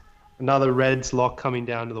happens. Another Reds lock coming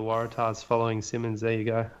down to the Waratahs following Simmons. There you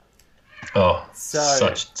go. Oh,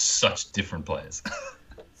 So- such different players.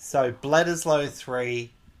 So Bledisloe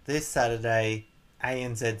 3 this Saturday,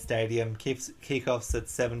 ANZ Stadium, kickoffs at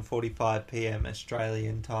 7:45 p.m.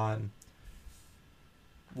 Australian time.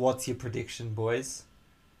 What's your prediction, boys?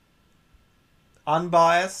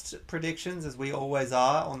 Unbiased predictions, as we always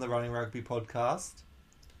are on the Running Rugby podcast.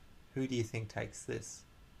 Who do you think takes this?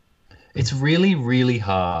 It's really, really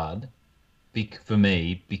hard for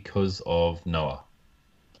me because of Noah.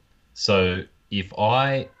 So if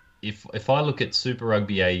I look at Super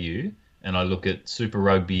Rugby AU and I look at Super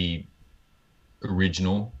Rugby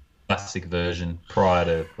original classic version prior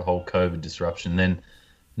to the whole COVID disruption, then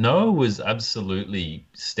Noah was absolutely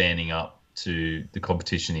standing up to the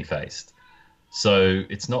competition he faced. So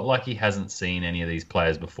it's not like he hasn't seen any of these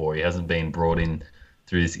players before. He hasn't been brought in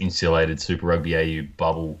through this insulated Super Rugby AU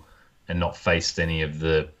bubble and not faced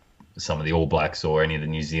some of the All Blacks or any of the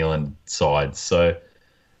New Zealand sides. So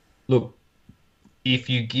look, if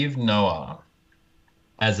you give Noah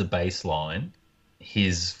as a baseline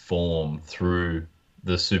his form through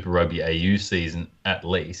the Super Rugby AU season, at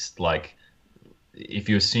least, like if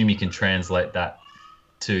you assume you can translate that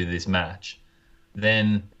to this match,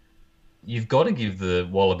 then you've got to give the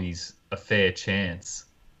Wallabies a fair chance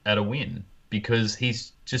at a win because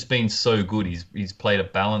he's just been so good. He's played a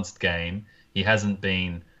balanced game. He hasn't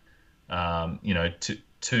been,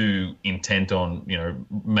 too intent on,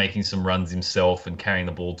 making some runs himself and carrying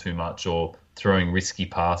the ball too much or throwing risky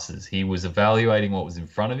passes. He was evaluating what was in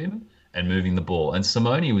front of him and moving the ball. And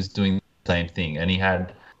Simone was doing the same thing.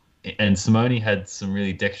 And Simone had some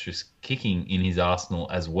really dexterous kicking in his arsenal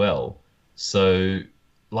as well. So,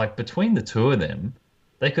 like, between the two of them,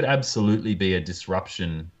 they could absolutely be a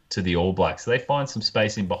disruption to the All Blacks. They find some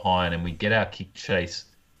space in behind and we get our kick chase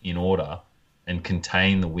in order and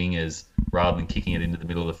contain the wingers rather than kicking it into the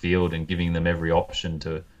middle of the field and giving them every option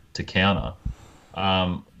to counter.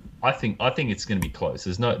 I think it's going to be close.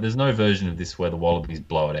 There's no version of this where the Wallabies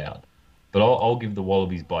blow it out, but I'll give the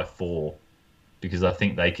Wallabies by 4 because I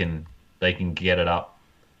think they can get it up,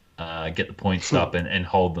 get the points up, and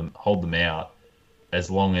hold them out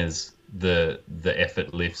as long as the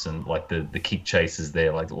effort lifts and like the kick chase is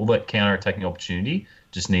there. Like all that counter attacking opportunity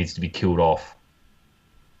just needs to be killed off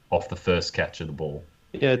the first catch of the ball.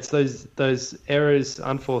 Yeah, it's those errors,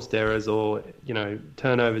 unforced errors, or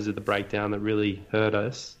turnovers at the breakdown that really hurt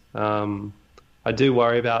us. I do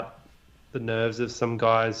worry about the nerves of some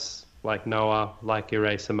guys like Noah, like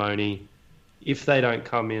Ire Simone. If they don't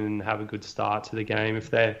come in and have a good start to the game, if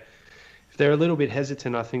they're a little bit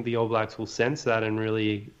hesitant, I think the All Blacks will sense that and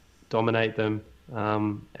really dominate them,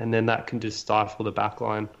 and then that can just stifle the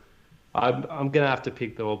backline. I'm going to have to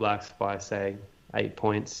pick the All Blacks by, say, 8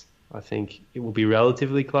 points. I think it will be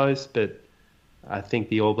relatively close, but I think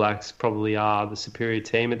the All Blacks probably are the superior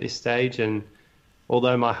team at this stage. And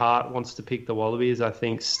although my heart wants to pick the Wallabies, I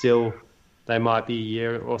think still they might be a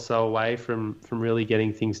year or so away from really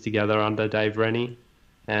getting things together under Dave Rennie.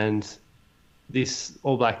 And this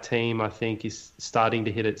All Black team, I think, is starting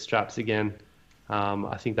to hit its straps again.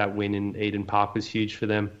 I think that win in Eden Park was huge for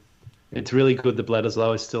them. It's really good that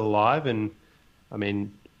Bledisloe is still alive. And, I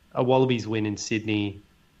mean, a Wallabies win in Sydney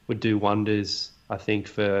would do wonders, I think,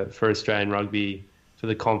 for Australian rugby, for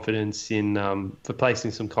the confidence in, for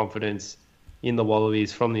placing some confidence in the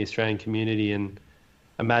Wallabies from the Australian community. And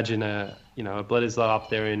imagine a Bledisloe up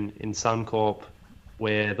there in Suncorp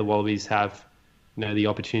where the Wallabies have, the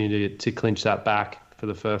opportunity to clinch that back for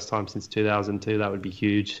the first time since 2002. That would be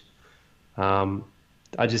huge.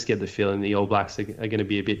 I just get the feeling the All Blacks are going to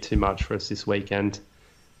be a bit too much for us this weekend.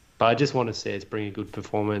 But I just want to see us bring a good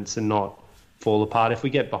performance and not fall apart. If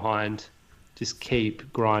we get behind, just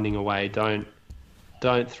keep grinding away. Don't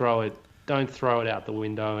throw it out the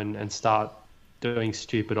window and start doing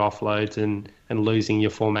stupid offloads and losing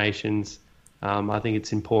your formations. I think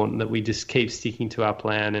it's important that we just keep sticking to our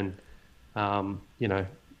plan and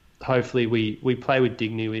hopefully we play with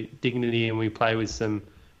dignity and we play with some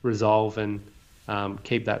resolve and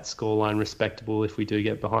keep that scoreline respectable if we do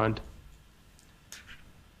get behind.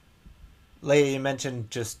 Leah, you mentioned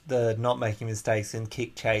just the not making mistakes in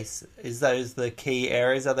kick chase. Is those the key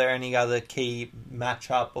areas? Are there any other key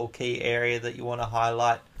matchup or key area that you want to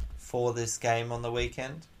highlight for this game on the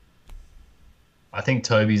weekend? I think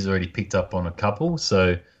Toby's already picked up on a couple.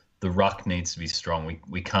 So the ruck needs to be strong.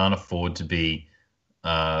 We can't afford to be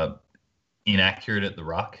inaccurate at the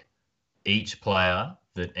ruck. Each player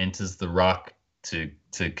that enters the ruck to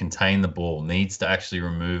contain the ball needs to actually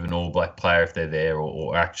remove an All Black player if they're there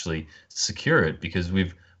or actually secure it, because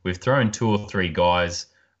we've thrown 2 or 3 guys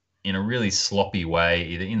in a really sloppy way,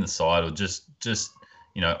 either in the side or just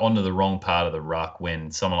onto the wrong part of the ruck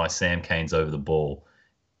when someone like Sam Cane's over the ball.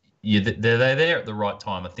 They're there at the right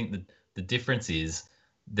time. I think that the difference is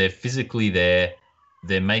they're physically there,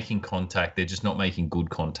 they're making contact, they're just not making good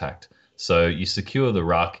contact. So you secure the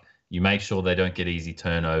ruck, you make sure they don't get easy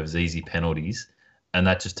turnovers, easy penalties, and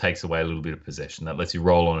that just takes away a little bit of possession. That lets you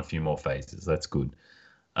roll on a few more phases. That's good.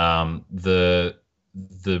 The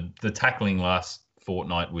tackling last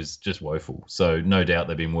fortnight was just woeful. So no doubt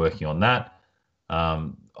they've been working on that.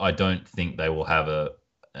 I don't think they will have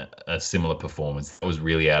a similar performance. That was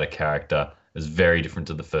really out of character. It was very different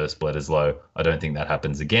to the first Bledisloe. I don't think that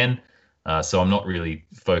happens again. So I'm not really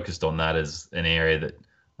focused on that as an area that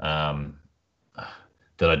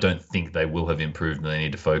I don't think they will have improved and they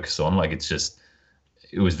need to focus on. Like,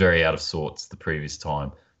 it was very out of sorts the previous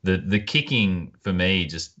time. The kicking, for me,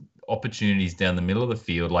 just opportunities down the middle of the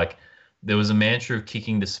field. Like, there was a mantra of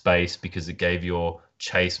kicking to space because it gave your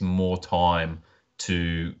chase more time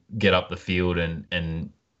to get up the field and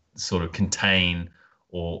sort of contain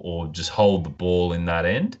or just hold the ball in that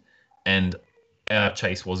end. And our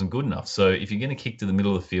chase wasn't good enough. So if you're going to kick to the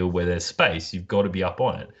middle of the field where there's space, you've got to be up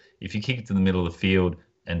on it. If you kick it to the middle of the field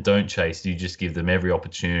and don't chase, you just give them every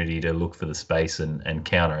opportunity to look for the space and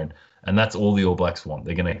counter. And that's all the All Blacks want.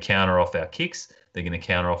 They're going to counter off our kicks. They're going to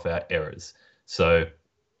counter off our errors. So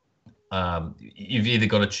you've either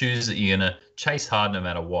got to choose that you're going to chase hard no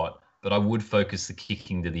matter what, but I would focus the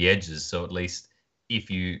kicking to the edges. So at least if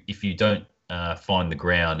you don't find the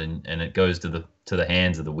ground and it goes to the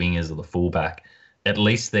hands of the wingers or the fullback, at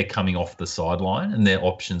least they're coming off the sideline and their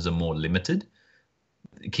options are more limited.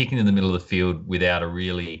 Kicking in the middle of the field without a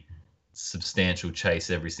really substantial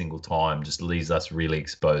chase every single time just leaves us really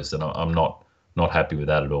exposed, and I'm not happy with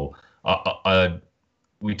that at all.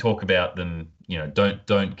 We talk about them,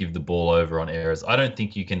 don't give the ball over on errors. I don't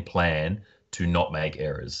think you can plan to not make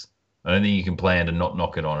errors. I don't think you can plan to not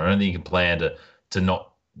knock it on. I don't think you can plan to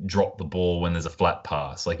not drop the ball when there's a flat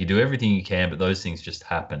pass. Like, you do everything you can, but those things just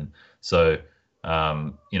happen. So,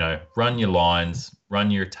 run your lines, run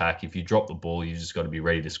your attack. If you drop the ball, you just got to be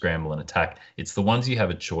ready to scramble and attack. It's the ones you have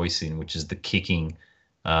a choice in, which is the kicking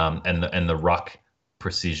and the ruck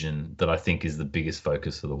precision, that I think is the biggest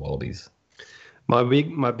focus for the Wallabies.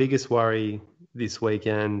 My biggest worry this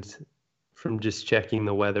weekend, from just checking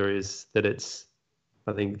the weather, is that it's,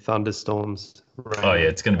 I think, thunderstorms. Rain. Oh yeah,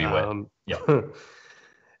 it's going to be wet. Yeah.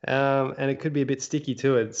 And it could be a bit sticky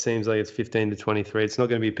too. It seems like it's 15 to 23. It's not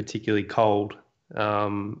going to be particularly cold.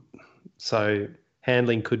 So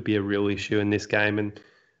handling could be a real issue in this game. And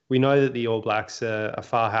we know that the All Blacks are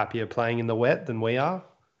far happier playing in the wet than we are.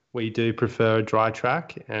 We do prefer a dry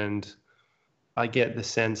track. And I get the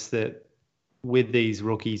sense that with these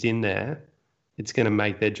rookies in there, it's going to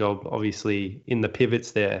make their job, obviously, in the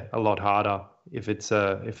pivots there a lot harder. If it's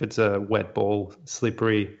a wet ball,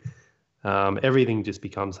 slippery, everything just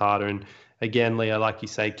becomes harder. And again, Leo, like you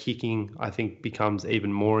say, kicking, I think, becomes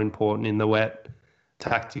even more important in the wet.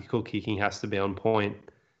 Tactical kicking has to be on point.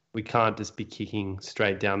 We can't just be kicking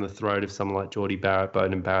straight down the throat of someone like Jordie Barrett,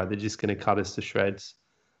 Beauden Barrett. They're just going to cut us to shreds.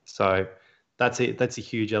 So that's a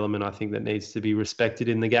huge element, I think, that needs to be respected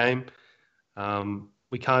in the game.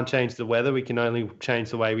 We can't change the weather. We can only change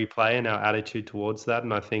the way we play and our attitude towards that.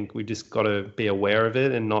 And I think we just got to be aware of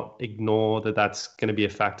it and not ignore that that's going to be a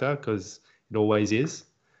factor, because it always is.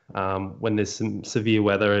 When there's some severe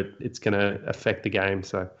weather, it's going to affect the game.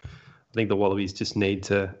 So I think the Wallabies just need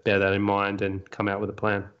to bear that in mind and come out with a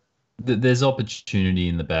plan. There's opportunity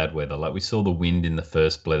in the bad weather. Like, we saw the wind in the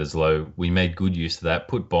first Bledisloe. We made good use of that,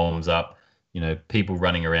 put bombs up, people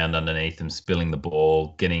running around underneath them, spilling the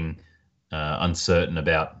ball, getting uncertain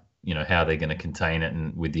about how they're going to contain it,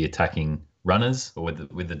 and with the attacking runners or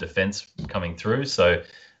with the defense coming through. So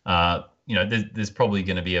there's probably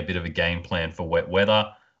going to be a bit of a game plan for wet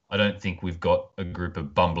weather. I don't think we've got a group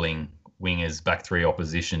of bumbling wingers, back three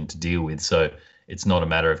opposition to deal with. So it's not a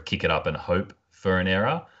matter of kick it up and hope for an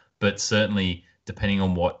error, but certainly depending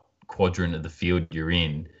on what quadrant of the field you're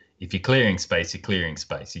in, if you're clearing space, you're clearing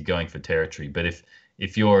space. You're going for territory. But if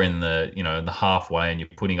you're in the in the halfway and you're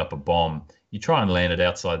putting up a bomb, you try and land it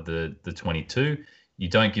outside the 22. You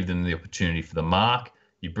don't give them the opportunity for the mark.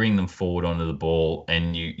 You bring them forward onto the ball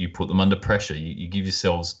and you put them under pressure. You give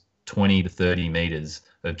yourselves 20 to 30 meters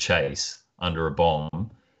of chase under a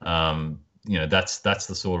bomb. That's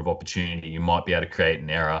the sort of opportunity you might be able to create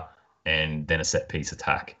an error and then a set piece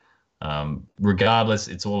attack. Regardless,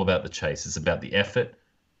 it's all about the chase. It's about the effort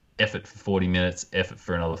for 40 minutes, effort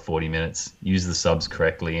for another 40 minutes, use the subs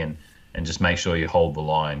correctly, and just make sure you hold the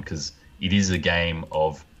line, because it is a game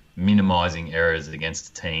of minimizing errors against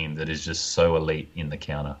a team that is just so elite in the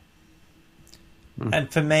counter.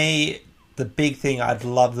 And for me, the big thing I'd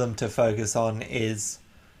love them to focus on is,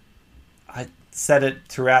 I said it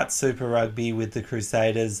throughout Super Rugby with the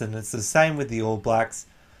Crusaders, and it's the same with the All Blacks,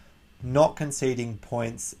 not conceding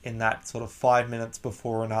points in that sort of 5 minutes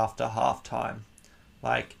before and after halftime.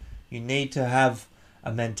 Like, you need to have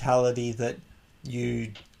a mentality that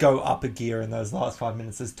you go up a gear in those last 5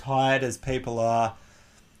 minutes. As tired as people are,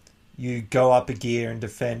 you go up a gear in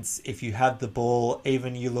defence. If you have the ball,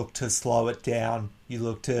 even you look to slow it down. You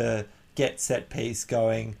look to get set piece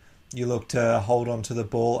going. You look to hold on to the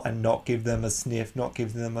ball and not give them a sniff, not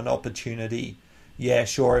give them an opportunity. Yeah,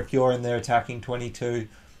 sure, if you're in their attacking 22,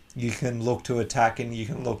 you can look to attack and you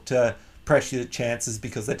can look to pressure the chances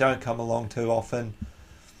because they don't come along too often.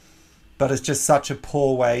 But it's just such a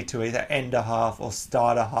poor way to either end a half or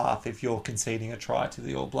start a half if you're conceding a try to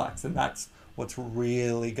the All Blacks. And that's what's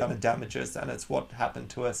really going to damage us. And it's what happened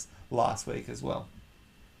to us last week as well.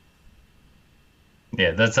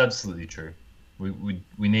 Yeah, that's absolutely true. We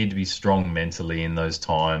need to be strong mentally in those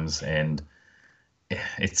times. And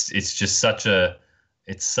it's just such a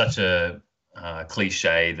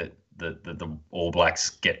cliche that the All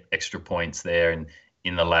Blacks get extra points there and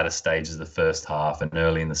in the latter stages of the first half and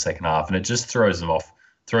early in the second half, and it just throws them off,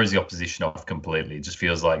 throws the opposition off completely. It just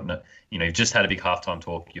feels like, you've just had a big halftime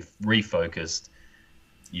talk, you're refocused,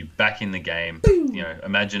 you're back in the game.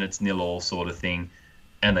 Imagine it's 0-0 sort of thing,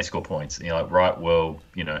 and they score points. And you're like, right, well,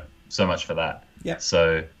 so much for that. Yeah.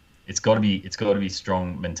 So it's got to be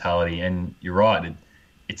strong mentality, and you're right.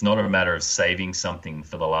 It's not a matter of saving something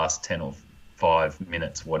for the last 10 or 5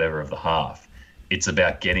 minutes, whatever, of the half. It's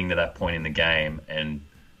about getting to that point in the game and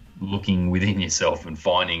looking within yourself and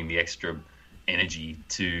finding the extra energy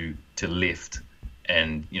to lift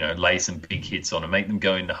and, lay some big hits on and make them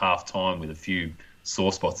go into half time with a few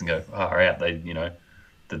sore spots and go, out. They,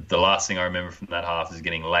 the last thing I remember from that half is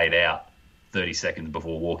getting laid out 30 seconds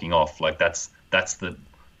before walking off. Like that's the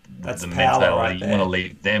mentality you want to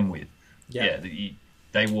leave them with. Yeah.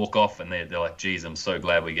 They walk off and they're like, geez, I'm so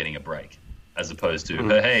glad we're getting a break. As opposed to,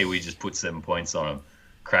 hey, we just put 7 points on them.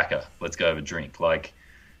 Cracker, let's go have a drink. Like,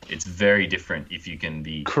 it's very different if you can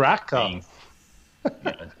be... Cracker.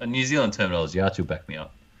 A New Zealand terminology. Archie will back me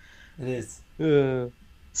up. It is.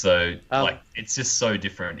 So, it's just so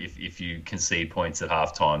different if you concede points at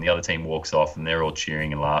halftime. The other team walks off and they're all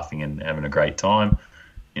cheering and laughing and having a great time.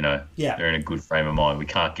 They're in a good frame of mind. We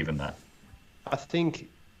can't give them that. I think,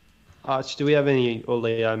 Arch, do we have any, or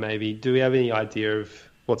Leo maybe, do we have any idea of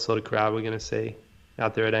what sort of crowd we're going to see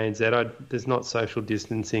out there at ANZ? There's not social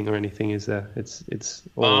distancing or anything, is there? It's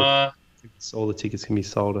all the tickets can be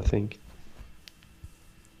sold, I think.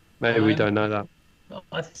 Maybe we don't know that.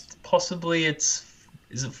 Possibly is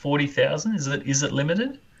it 40,000? Is it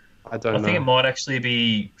limited? I don't know. I think it might actually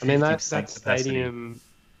be 50% that capacity.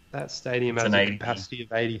 That stadium has a capacity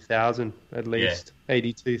of 80,000 at least,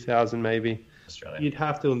 82,000 maybe. Australia. You'd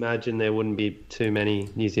have to imagine there wouldn't be too many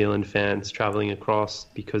New Zealand fans travelling across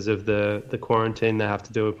because of the quarantine they have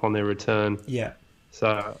to do upon their return. Yeah.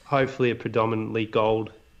 So hopefully a predominantly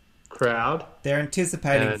gold crowd. They're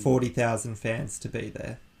anticipating 40,000 fans to be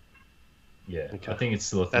there. Yeah, okay. I think it's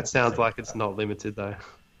still... That sounds like it's not limited, though.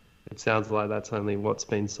 It sounds like that's only what's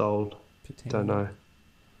been sold. Don't know.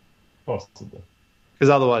 Possibly. Because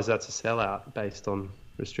otherwise that's a sellout based on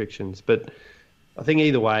restrictions. But I think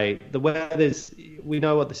either way, we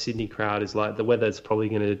know what the Sydney crowd is like. The weather's probably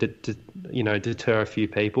going to, deter a few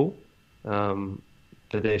people. But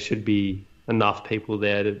there should be enough people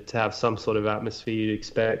there to have some sort of atmosphere you'd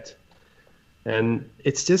expect. And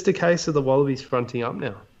it's just a case of the Wallabies fronting up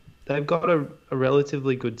now. They've got a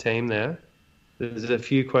relatively good team there. There's a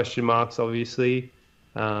few question marks, obviously,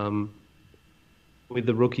 with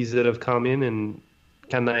the rookies that have come in, and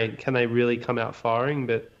can they really come out firing?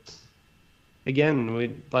 But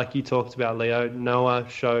again, like you talked about, Leo, Noah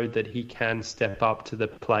showed that he can step up to the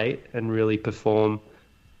plate and really perform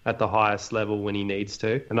at the highest level when he needs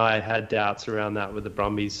to. And I had doubts around that with the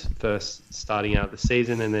Brumbies first starting out the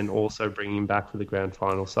season and then also bringing him back for the grand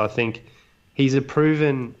final. So I think he's a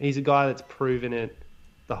guy that's proven at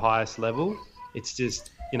the highest level. It's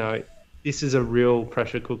just, this is a real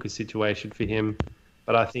pressure cooker situation for him,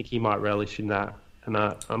 but I think he might relish in that. And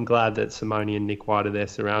I'm glad that Simone and Nick White are there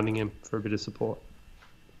surrounding him for a bit of support.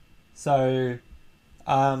 So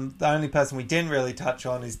the only person we didn't really touch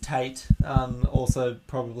on is Tate, also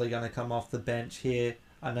probably going to come off the bench here.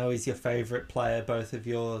 I know he's your favourite player, both of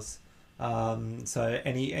yours. So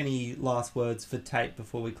any last words for Tate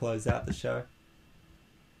before we close out the show?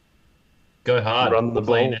 Go hard. Run the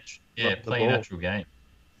ball. Play a natural game.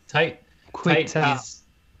 Tate is...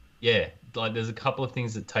 Yeah, like there's a couple of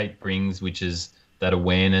things that Tate brings, which is that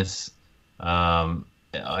awareness.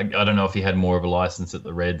 I don't know if he had more of a license at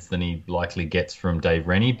the Reds than he likely gets from Dave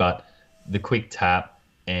Rennie, but the quick tap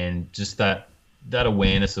and just that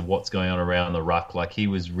awareness of what's going on around the ruck, like he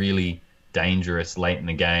was really dangerous late in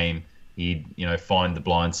the game. He'd find the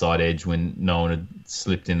blindside edge when no one had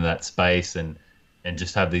slipped into that space and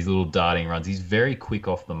just have these little darting runs. He's very quick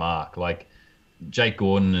off the mark. Like Jake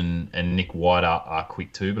Gordon and Nick White are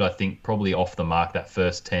quick too, but I think probably off the mark that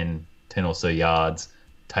first 10 or so yards,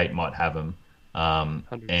 Tate might have him.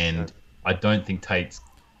 And I don't think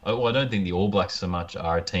I don't think the All Blacks so much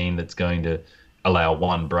are a team that's going to allow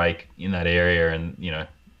one break in that area and,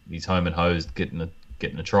 he's home and hosed getting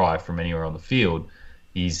a try from anywhere on the field.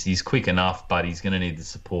 He's quick enough, but he's going to need the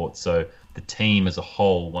support. So the team as a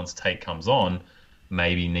whole, once Tate comes on,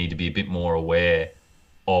 maybe need to be a bit more aware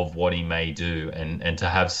of what he may do and to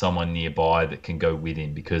have someone nearby that can go with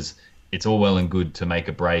him, because it's all well and good to make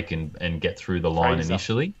a break and get through the line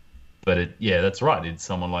initially. But that's right. It's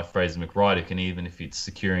someone like Fraser McReight who can, even if it's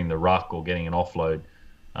securing the ruck or getting an offload,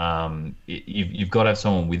 you've got to have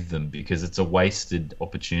someone with them, because it's a wasted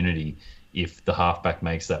opportunity if the halfback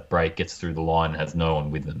makes that break, gets through the line, and has no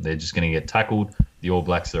one with them. They're just going to get tackled. The All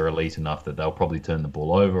Blacks are elite enough that they'll probably turn the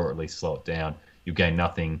ball over or at least slow it down. You'll gain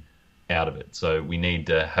nothing out of it. So we need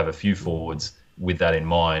to have a few forwards with that in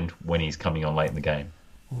mind when he's coming on late in the game.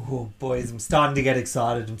 Oh, boys, I'm starting to get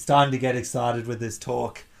excited. I'm starting to get excited with this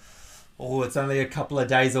talk. Oh, it's only a couple of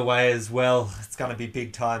days away as well. It's going to be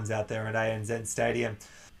big times out there at ANZ Stadium.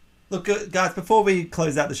 Look, guys, before we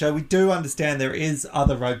close out the show, we do understand there is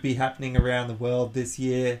other rugby happening around the world this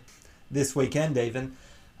year, this weekend even.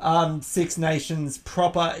 Six Nations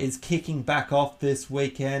proper is kicking back off this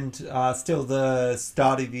weekend. Still the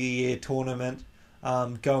start of the year tournament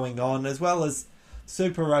going on, as well as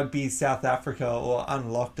Super Rugby South Africa, or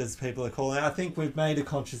Unlocked as people are calling it. I think we've made a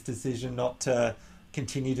conscious decision not to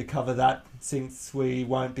continue to cover that, since we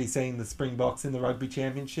won't be seeing the Springboks in the Rugby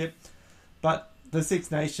Championship. But the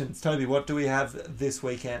Six Nations, Toby, what do we have this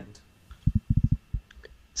weekend?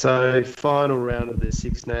 So, final round of the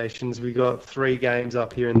Six Nations. We got 3 games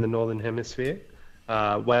up here in the Northern Hemisphere.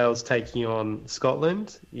 Wales taking on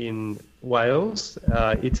Scotland in Wales,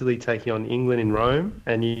 Italy taking on England in Rome,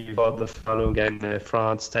 and you've got the final game there,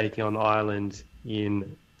 France taking on Ireland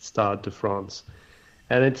in Stade de France.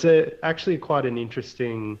 And it's actually quite an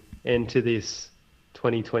interesting end to this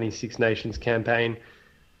 2020 Six Nations campaign.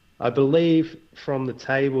 I believe from the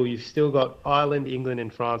table, you've still got Ireland, England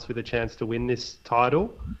and France with a chance to win this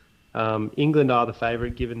title. England are the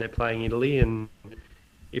favourite given they're playing Italy, and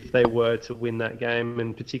if they were to win that game,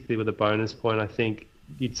 and particularly with a bonus point, I think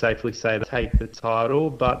you'd safely say they take the title.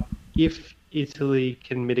 But if Italy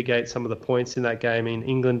can mitigate some of the points in that game and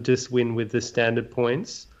England just win with the standard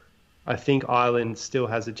points, I think Ireland still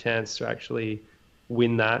has a chance to actually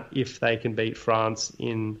win that if they can beat France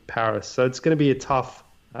in Paris. So it's going to be a tough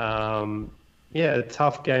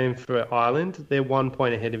game for Ireland. They're 1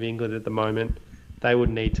 point ahead of England at the moment. They would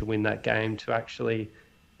need to win that game to actually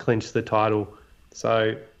clinch the title.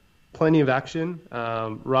 So plenty of action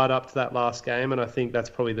right up to that last game, and I think that's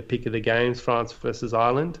probably the pick of the games, France versus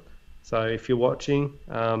Ireland. So if you're watching,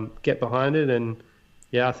 get behind it, and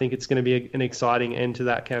I think it's going to be an exciting end to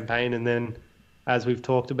that campaign. And then, as we've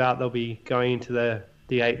talked about, they'll be going into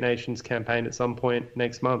the Eight Nations campaign at some point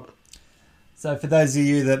next month. So for those of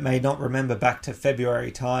you that may not remember back to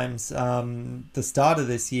February times, the start of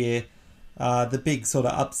this year, the big sort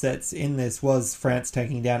of upsets in this was France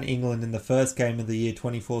taking down England in the first game of the year,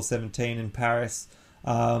 24-17 in Paris.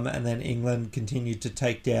 And then England continued to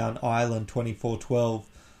take down Ireland 24-12.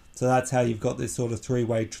 So that's how you've got this sort of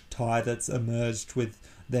three-way tie that's emerged, with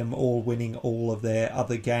them all winning all of their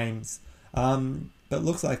other games. But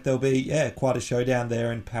looks like there'll be, quite a showdown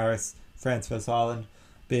there in Paris. France versus Ireland.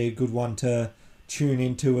 Be a good one to tune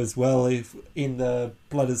into as well, if in the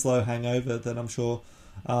Blood is Low hangover that I'm sure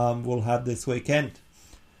we'll have this weekend.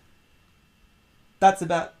 That's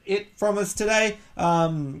about it from us today.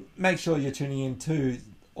 Make sure you're tuning in to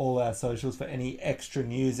all our socials for any extra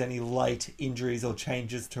news, any late injuries or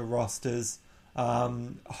changes to rosters.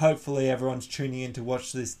 Hopefully everyone's tuning in to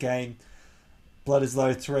watch this game. Blood is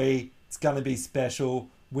Low 3, it's going to be special.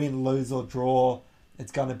 Win, lose or draw.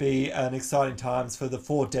 It's going to be an exciting times for the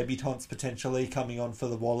 4 debutants potentially coming on for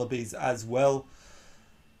the Wallabies as well.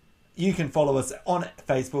 You can follow us on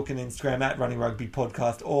Facebook and Instagram at Running Rugby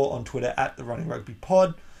Podcast, or on Twitter at The Running Rugby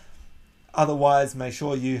Pod. Otherwise, make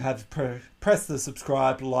sure you have press the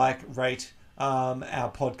subscribe, like, rate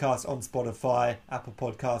our podcast on Spotify, Apple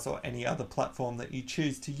Podcasts, or any other platform that you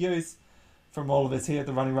choose to use. From all of us here at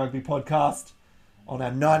The Running Rugby Podcast, on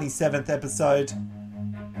our 97th episode,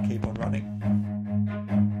 keep on running.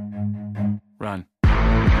 Run.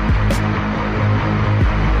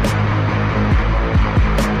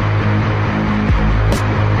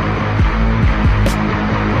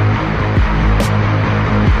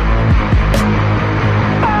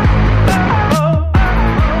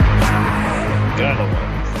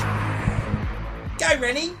 go,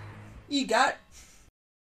 Rennie. You go.